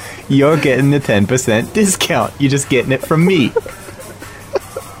 You're getting the 10% discount. You're just getting it from me.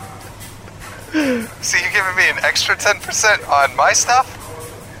 So you're giving me an extra 10% on my stuff?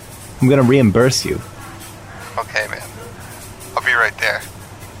 I'm gonna reimburse you. Okay, man. I'll be right there.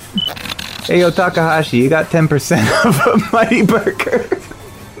 Hey, yo, Takahashi, you got 10% of a Mighty Burger.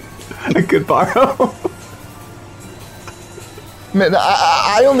 I could borrow. Man,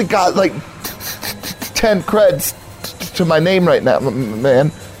 I only got like 10 creds to my name right now,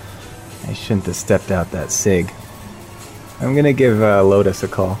 man. I shouldn't have stepped out that sig. I'm gonna give Lotus a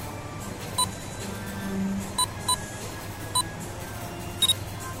call.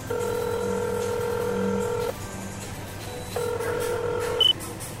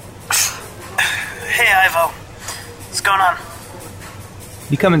 Hey, Ivo. What's going on?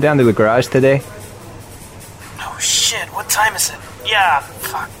 You coming down to the garage today? Oh, shit. What time is it? Yeah,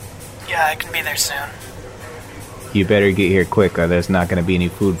 fuck. Yeah, I can be there soon. You better get here quick or there's not gonna be any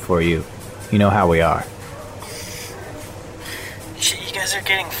food for you. You know how we are. Shit, you guys are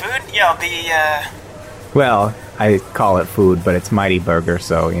getting food? Yeah, I'll be, Well, I call it food, but it's Mighty Burger,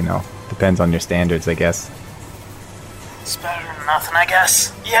 so, you know, depends on your standards, I guess. It's better than nothing, I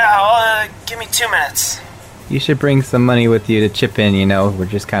guess. Yeah, I'll, give me 2 minutes. You should bring some money with you to chip in, you know. We're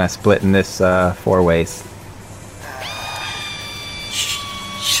just kind of splitting this 4 ways.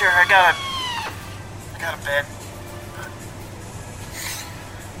 Sure, I got a bit.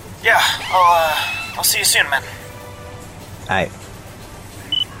 Yeah, I'll see you soon, man. Aight.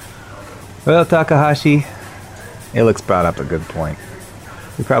 Well, Takahashi, Ilix brought up a good point.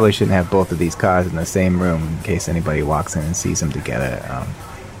 We probably shouldn't have both of these cars in the same room in case anybody walks in and sees them together.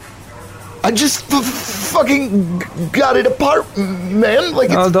 I just fucking got it apart, man.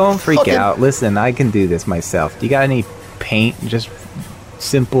 Like, oh, it's don't freak fucking... out. Listen, I can do this myself. Do you got any paint? Just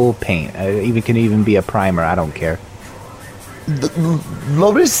simple paint. It can even be a primer. I don't care.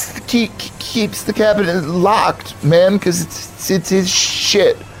 Lotus keeps the cabinet locked, man, because it's his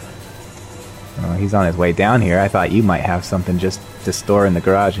shit. Well, he's on his way down here. I thought you might have something just to store in the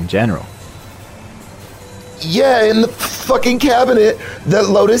garage in general. Yeah, in the fucking cabinet that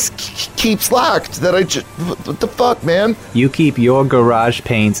Lotus keeps locked. That I just... What the fuck, man? You keep your garage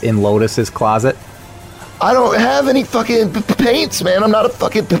paints in Lotus's closet? I don't have any fucking paints, man. I'm not a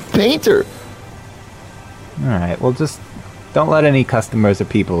fucking painter. Alright, well just don't let any customers or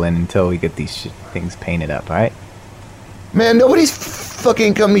people in until we get these things painted up, alright? Man, nobody's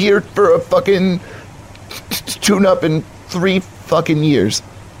fucking come here for a fucking tune-up in 3 fucking years.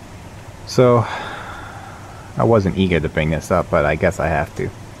 So, I wasn't eager to bring this up, but I guess I have to.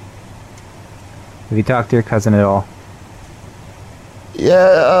 Have you talked to your cousin at all?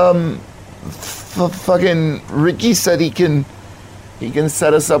 Yeah, fucking Ricky said he can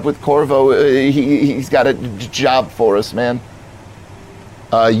set us up with Corvo. He's got a job for us, man.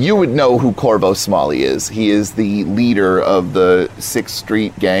 You would know who Corvo Smalley is. He is the leader of the 6th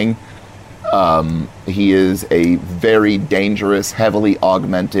Street gang. He is a very dangerous, heavily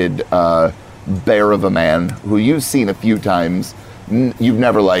augmented bear of a man who you've seen a few times. You've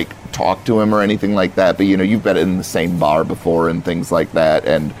never, like, talked to him or anything like that, but, you know, you've been in the same bar before and things like that,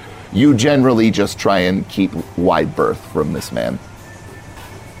 and you generally just try and keep wide berth from this man.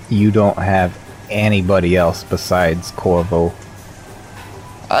 You don't have anybody else besides Corvo?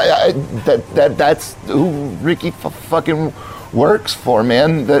 That's who Ricky fucking works for,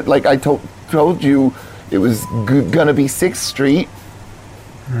 man. That, like, I told you it was gonna be 6th Street.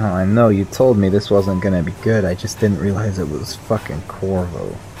 No, I know, you told me this wasn't gonna be good. I just didn't realize it was fucking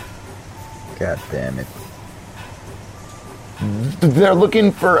Corvo. God damn it. They're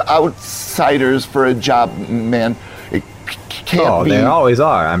looking for outsiders for a job, man. It can't be. They always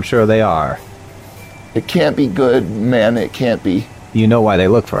are. I'm sure they are. It can't be good, man. It can't be. You know why they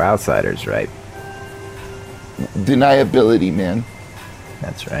look for outsiders, right? Deniability, man.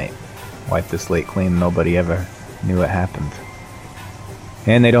 That's right. Wipe the slate clean. Nobody ever knew it happened.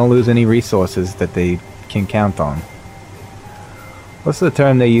 And they don't lose any resources that they can count on. What's the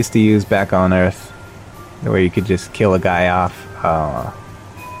term they used to use back on Earth? Where you could just kill a guy off?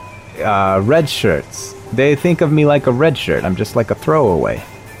 Red shirts. They think of me like a red shirt. I'm just like a throwaway.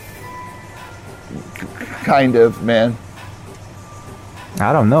 Kind of, man.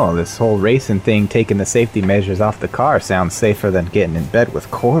 I don't know. This whole racing thing, taking the safety measures off the car, sounds safer than getting in bed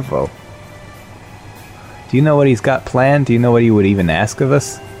with Corvo. Do you know what he's got planned? Do you know what he would even ask of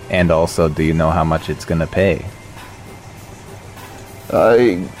us? And also, do you know how much it's gonna pay?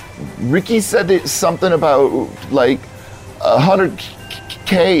 Ricky said it's something about, like,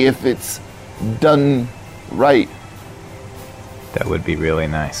 100K if it's done right. That would be really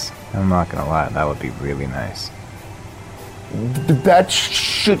nice. I'm not gonna lie, that would be really nice. That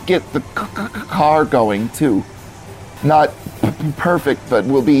should get the car going, too. Not perfect, but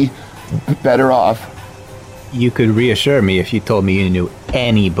will be better off. You could reassure me if you told me you knew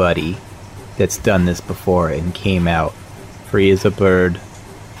anybody that's done this before and came out free as a bird,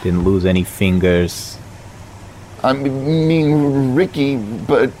 didn't lose any fingers. I mean, Ricky,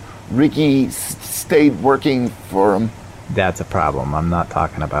 but Ricky stayed working for him. That's a problem. I'm not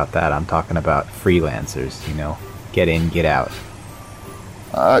talking about that. I'm talking about freelancers, you know. Get in, get out.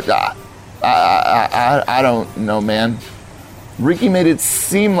 I don't know, man. Ricky made it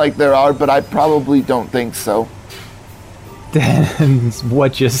seem like there are, but I probably don't think so. Then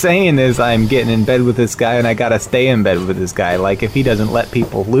what you're saying is I'm getting in bed with this guy and I gotta stay in bed with this guy. Like, if he doesn't let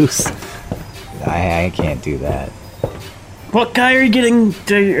people loose, I can't do that. What guy are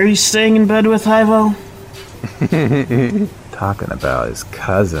you staying in bed with, Ivo? Talking about his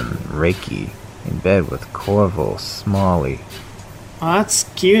cousin, Ricky, in bed with Corvo Smalley. Oh, that's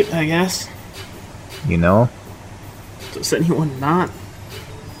cute, I guess. You know? Does anyone not?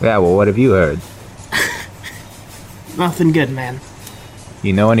 Yeah, well, what have you heard? Nothing good, man.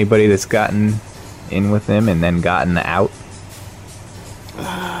 You know anybody that's gotten in with him and then gotten out?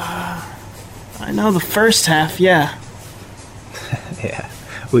 I know the first half, yeah. Yeah,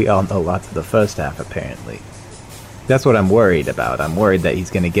 we all know lots of the first half, apparently. That's what I'm worried about. I'm worried that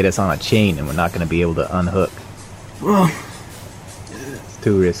he's going to get us on a chain and we're not going to be able to unhook. Well, it's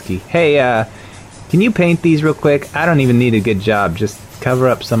too risky. Hey, can you paint these real quick? I don't even need a good job. Just cover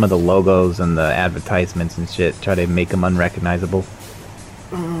up some of the logos and the advertisements and shit. Try to make them unrecognizable.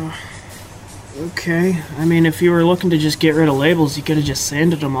 Okay. I mean, if you were looking to just get rid of labels, you could have just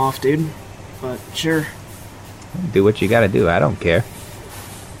sanded them off, dude. But sure. Do what you gotta do. I don't care.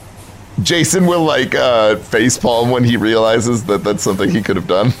 Jason will, like, facepalm when he realizes that that's something he could have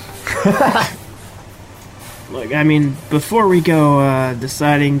done. Look, I mean, before we go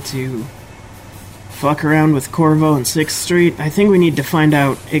deciding to fuck around with Corvo and 6th Street, I think we need to find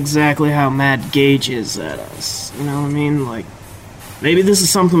out exactly how mad Gage is at us. You know what I mean? Like, maybe this is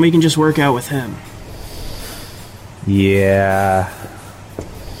something we can just work out with him. Yeah.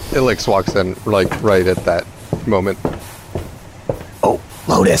 Ilix walks in, like, right at that moment. Oh,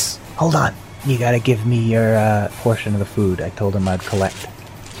 Lotus, hold on. You gotta give me your portion of the food I told him I'd collect.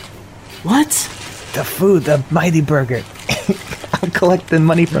 What? The food, the Mighty Burger. I'm collecting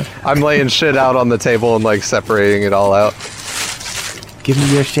money from... I'm laying shit out on the table and, like, separating it all out. Give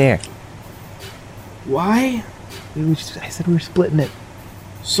me your share. Why? I said we were splitting it.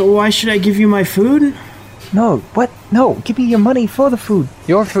 So why should I give you my food? No, what? No, give me your money for the food.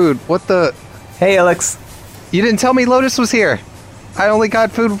 Your food? What the... Hey, Alex. You didn't tell me Lotus was here. I only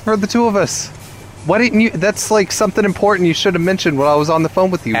got food for the two of us. Why didn't you... That's, like, something important you should have mentioned when I was on the phone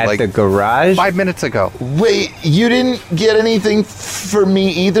with you. At like, the garage? 5 minutes ago. Wait, you didn't get anything for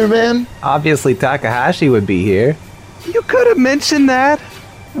me either, man? Obviously, Takahashi would be here. You could have mentioned that.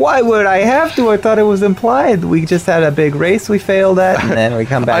 Why would I have to? I thought it was implied. We just had a big race we failed at, and then we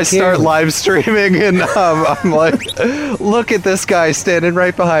come back I start live streaming, and I'm like, look at this guy standing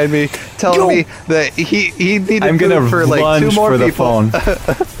right behind me, telling me that he needed food for like 2 more for people. The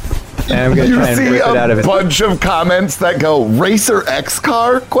phone. And I'm gonna try and rip it out of You it. see a bunch of comments that go, Racer X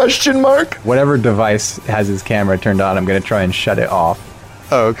car, question mark? Whatever device has his camera turned on, I'm gonna try and shut it off.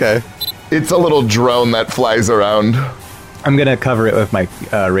 Oh, okay. It's a little drone that flies around. I'm gonna cover it with my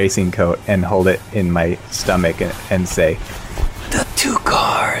racing coat and hold it in my stomach and say, "The 2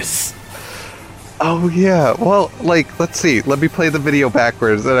 cars." Oh yeah. Well, like, let's see. Let me play the video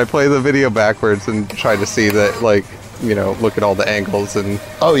backwards, and I play the video backwards and try to see that, like, you know, look at all the angles and.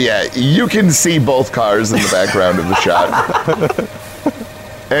 Oh yeah, you can see both cars in the background of the shot.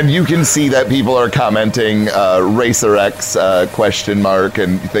 And you can see that people are commenting Racer X question mark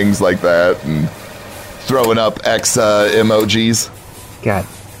and things like that, and throwing up X emojis. God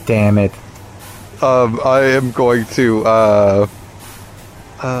damn it. I am going to,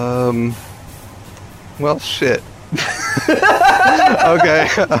 well, shit. Okay.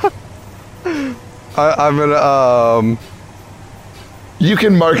 I'm gonna, You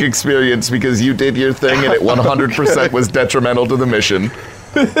can mark experience because you did your thing and it 100% was detrimental to the mission.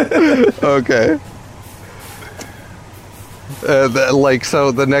 Okay.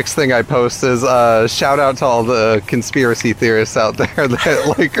 So the next thing I post is shout out to all the conspiracy theorists out there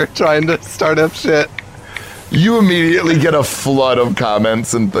that like are trying to start up shit. You immediately get a flood of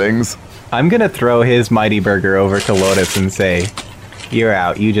comments and things. I'm gonna throw his Mighty Burger over to Lotus and say, "You're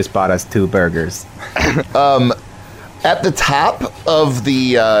out. You just bought us 2 burgers." At the top of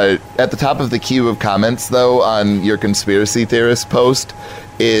the queue of comments, though, on your conspiracy theorist post,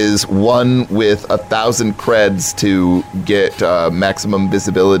 is one with 1,000 creds to get maximum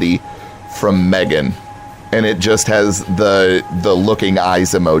visibility from Megan, and it just has the looking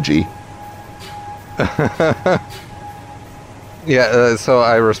eyes emoji. Yeah, so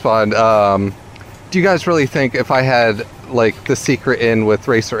I respond, do you guys really think if I had, like, the secret in with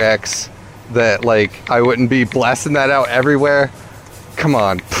Racer X that, like, I wouldn't be blasting that out everywhere? Come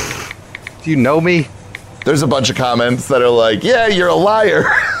on. Do you know me? There's a bunch of comments that are like, yeah, you're a liar.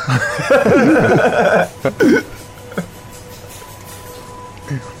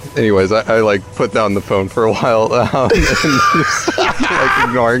 Anyways, I like, put down the phone for a while, and just, like,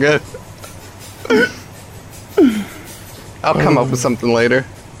 ignoring it. I'll come up with something later.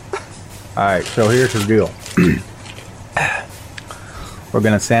 Alright, so here's the deal. We're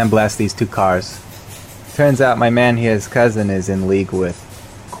gonna sandblast these 2 cars. Turns out my man here's cousin is in league with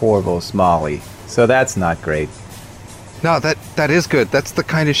Corvo Smalley, so that's not great. No, that is good. That's the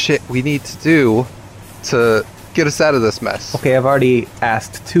kind of shit we need to do to get us out of this mess. Okay, I've already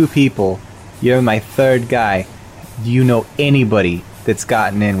asked 2 people. You're my 3rd guy. Do you know anybody that's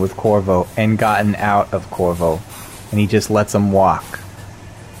gotten in with Corvo and gotten out of Corvo? And he just lets them walk.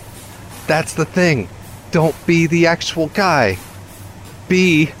 That's the thing. Don't be the actual guy.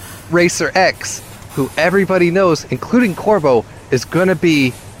 Be Racer X, who everybody knows, including Corvo, is gonna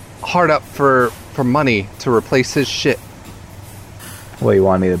be hard up for money to replace his shit. What, you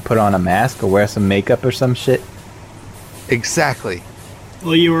want me to put on a mask or wear some makeup or some shit? Exactly.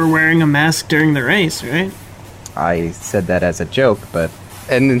 Well, you were wearing a mask during the race, right? I said that as a joke, but...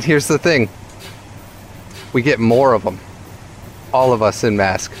 And then here's the thing. We get more of them. All of us in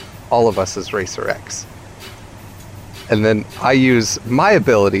mask. All of us as Racer X. And then I use my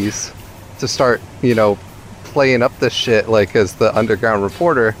abilities to start, you know, playing up this shit, like, as the underground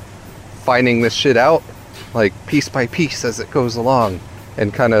reporter, finding this shit out, like, piece by piece as it goes along,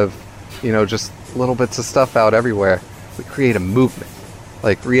 and kind of, you know, just little bits of stuff out everywhere. We create a movement.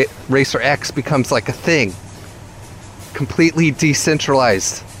 Like, Racer X becomes like a thing. Completely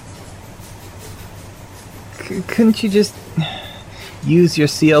decentralized. Couldn't you just use your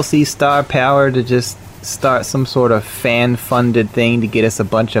CLC star power to just start some sort of fan-funded thing to get us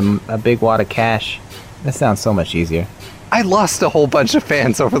a big wad of cash? That sounds so much easier. I lost a whole bunch of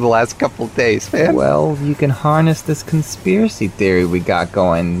fans over the last couple of days, man. Well, you can harness this conspiracy theory we got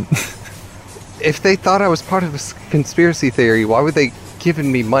going. If they thought I was part of a conspiracy theory, why would they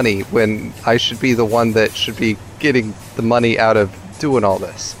giving me money when I should be the one that should be getting the money out of doing all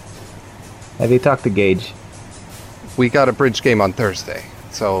this? Have you talked to Gage? We got a bridge game on Thursday,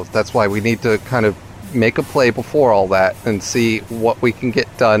 so that's why we need to kind of make a play before all that and see what we can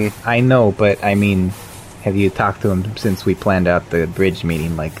get done. I know, but I mean, have you talked to him since we planned out the bridge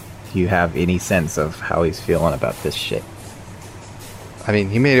meeting? Like, do you have any sense of how he's feeling about this shit? I mean,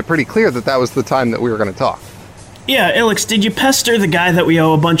 he made it pretty clear that that was the time that we were going to talk. Yeah, Ilix, did you pester the guy that we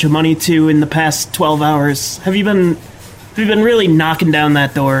owe a bunch of money to in the past 12 hours? Have you been really knocking down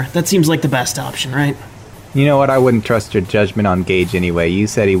that door? That seems like the best option, right? You know what? I wouldn't trust your judgment on Gage anyway. You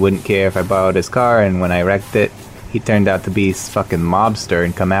said he wouldn't care if I borrowed his car, and when I wrecked it, he turned out to be fucking mobster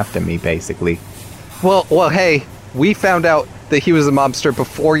and come after me, basically. Well, hey, we found out that he was a mobster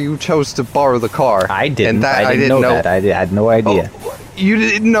before you chose to borrow the car. I didn't. And I didn't know that. I had no idea. Oh, you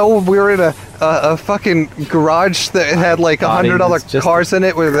didn't know we were in a fucking garage that had like $100 cars in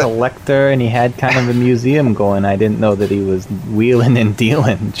it with a collector, and he had kind of a museum going. I didn't know that he was wheeling and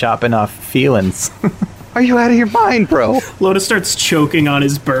dealing, chopping off feelings. Are you out of your mind, bro? Lotus starts choking on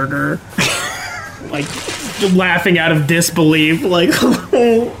his burger, like laughing out of disbelief, like.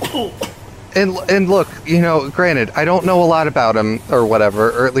 And look, you know, granted, I don't know a lot about him or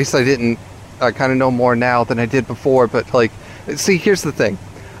whatever, or at least I didn't. I kind of know more now than I did before. But like, see, here's the thing: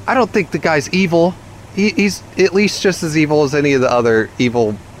 I don't think the guy's evil. He's at least just as evil as any of the other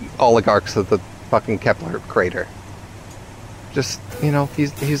evil oligarchs of the fucking Kepler crater. Just, you know,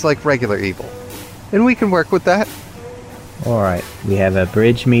 he's like regular evil. And we can work with that. Alright, we have a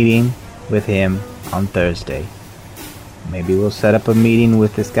bridge meeting with him on Thursday. Maybe we'll set up a meeting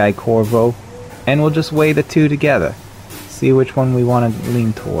with this guy Corvo, and we'll just weigh the two together. See which one we want to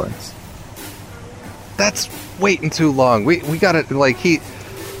lean towards. That's waiting too long. We gotta, like,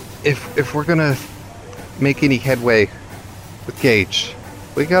 if we're gonna make any headway with Gage,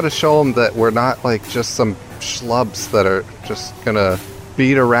 we gotta show him that we're not, like, just some schlubs that are just gonna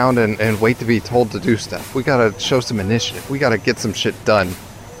beat around and wait to be told to do stuff. We gotta show some initiative. We gotta get some shit done.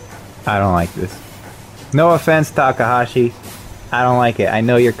 I don't like this. No offense, Takahashi. I don't like it. I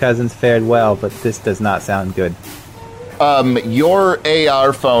know your cousins fared well, but this does not sound good. Your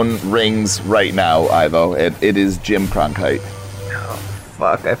AR phone rings right now, Ivo. It is Jim Cronkite. Oh,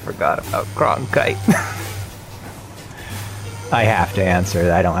 fuck. I forgot about Cronkite. I have to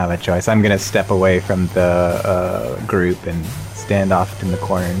answer. I don't have a choice. I'm going to step away from the group and stand off in the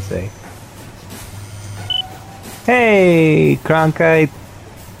corner and say, Hey, Cronkite.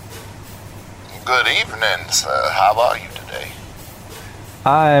 Good evening, sir. How are you today?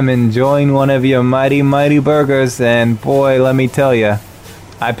 I'm enjoying one of your mighty, mighty burgers, and boy, let me tell you,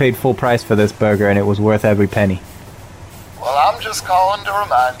 I paid full price for this burger, and it was worth every penny. Well, I'm just calling to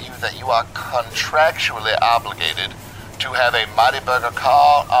remind you that you are contractually obligated to have a Mighty Burger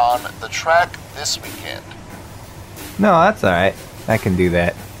car on the track this weekend. No, that's alright. I can do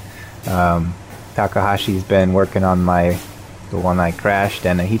that. Takahashi's been working on the one I crashed,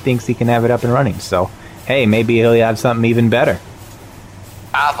 and he thinks he can have it up and running, so, hey, maybe he'll have something even better.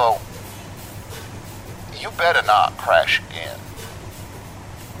 Ivo, you better not crash again.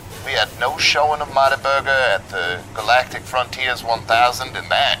 We had no showing of Mighty Burger at the Galactic Frontiers 1000,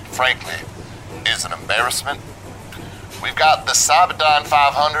 and that, frankly, is an embarrassment. We've got the Cyberdyne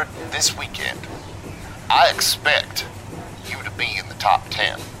 500 this weekend. I expect you to be in the top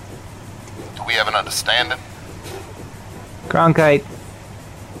 10. Do we have an understanding? Cronkite,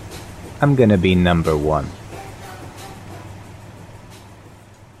 I'm gonna be number 1.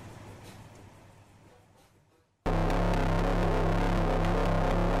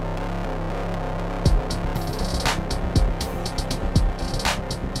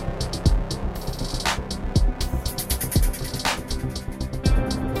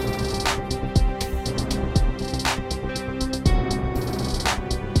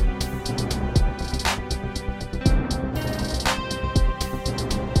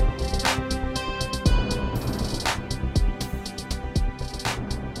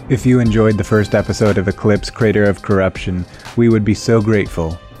 If you enjoyed the first episode of Eclipse Crater of Corruption, we would be so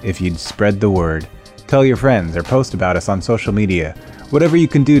grateful if you'd spread the word. Tell your friends or post about us on social media. Whatever you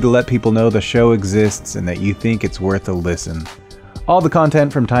can do to let people know the show exists and that you think it's worth a listen. All the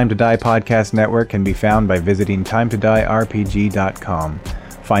content from Time to Die Podcast Network can be found by visiting timetodierpg.com.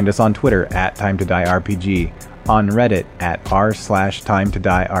 Find us on Twitter at timetodiерpg, on Reddit at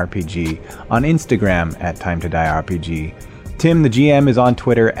r/timetodiерpg, on Instagram at timetodiерpg. Tim, the GM, is on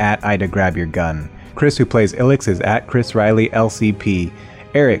Twitter at IdaGrabYourGun. Chris, who plays Ilix, is at Chris Riley LCP.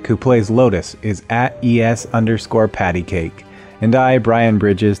 Eric, who plays Lotus, is at ES_pattycake. And I, Brian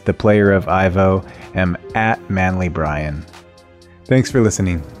Bridges, the player of Ivo, am at ManlyBrian. Thanks for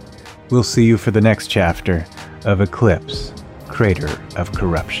listening. We'll see you for the next chapter of Eclipse, Crater of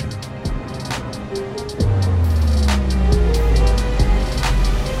Corruption.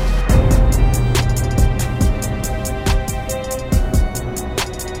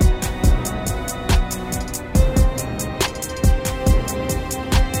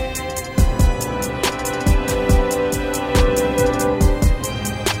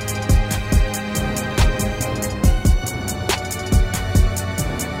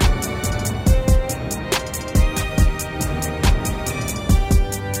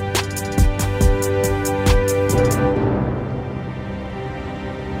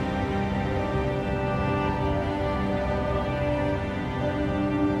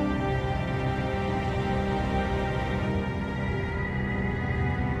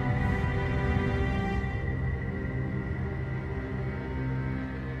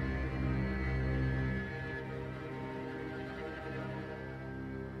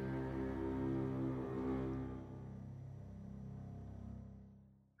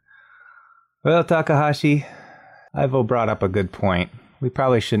 Well, Takahashi, Ivo brought up a good point. We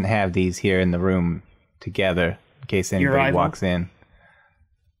probably shouldn't have these here in the room together in case anybody walks in.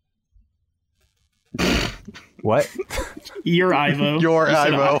 What? You're Ivo. You're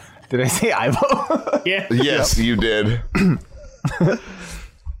Ivo. Did I say Ivo? Yeah. Yes, you did.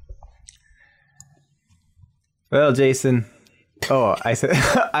 Well, Jason. Oh, I said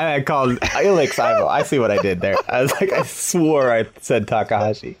I called Ilix Ivo. I see what I did there. I was like, I swore I said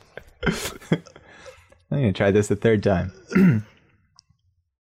Takahashi. I'm gonna try this a third time.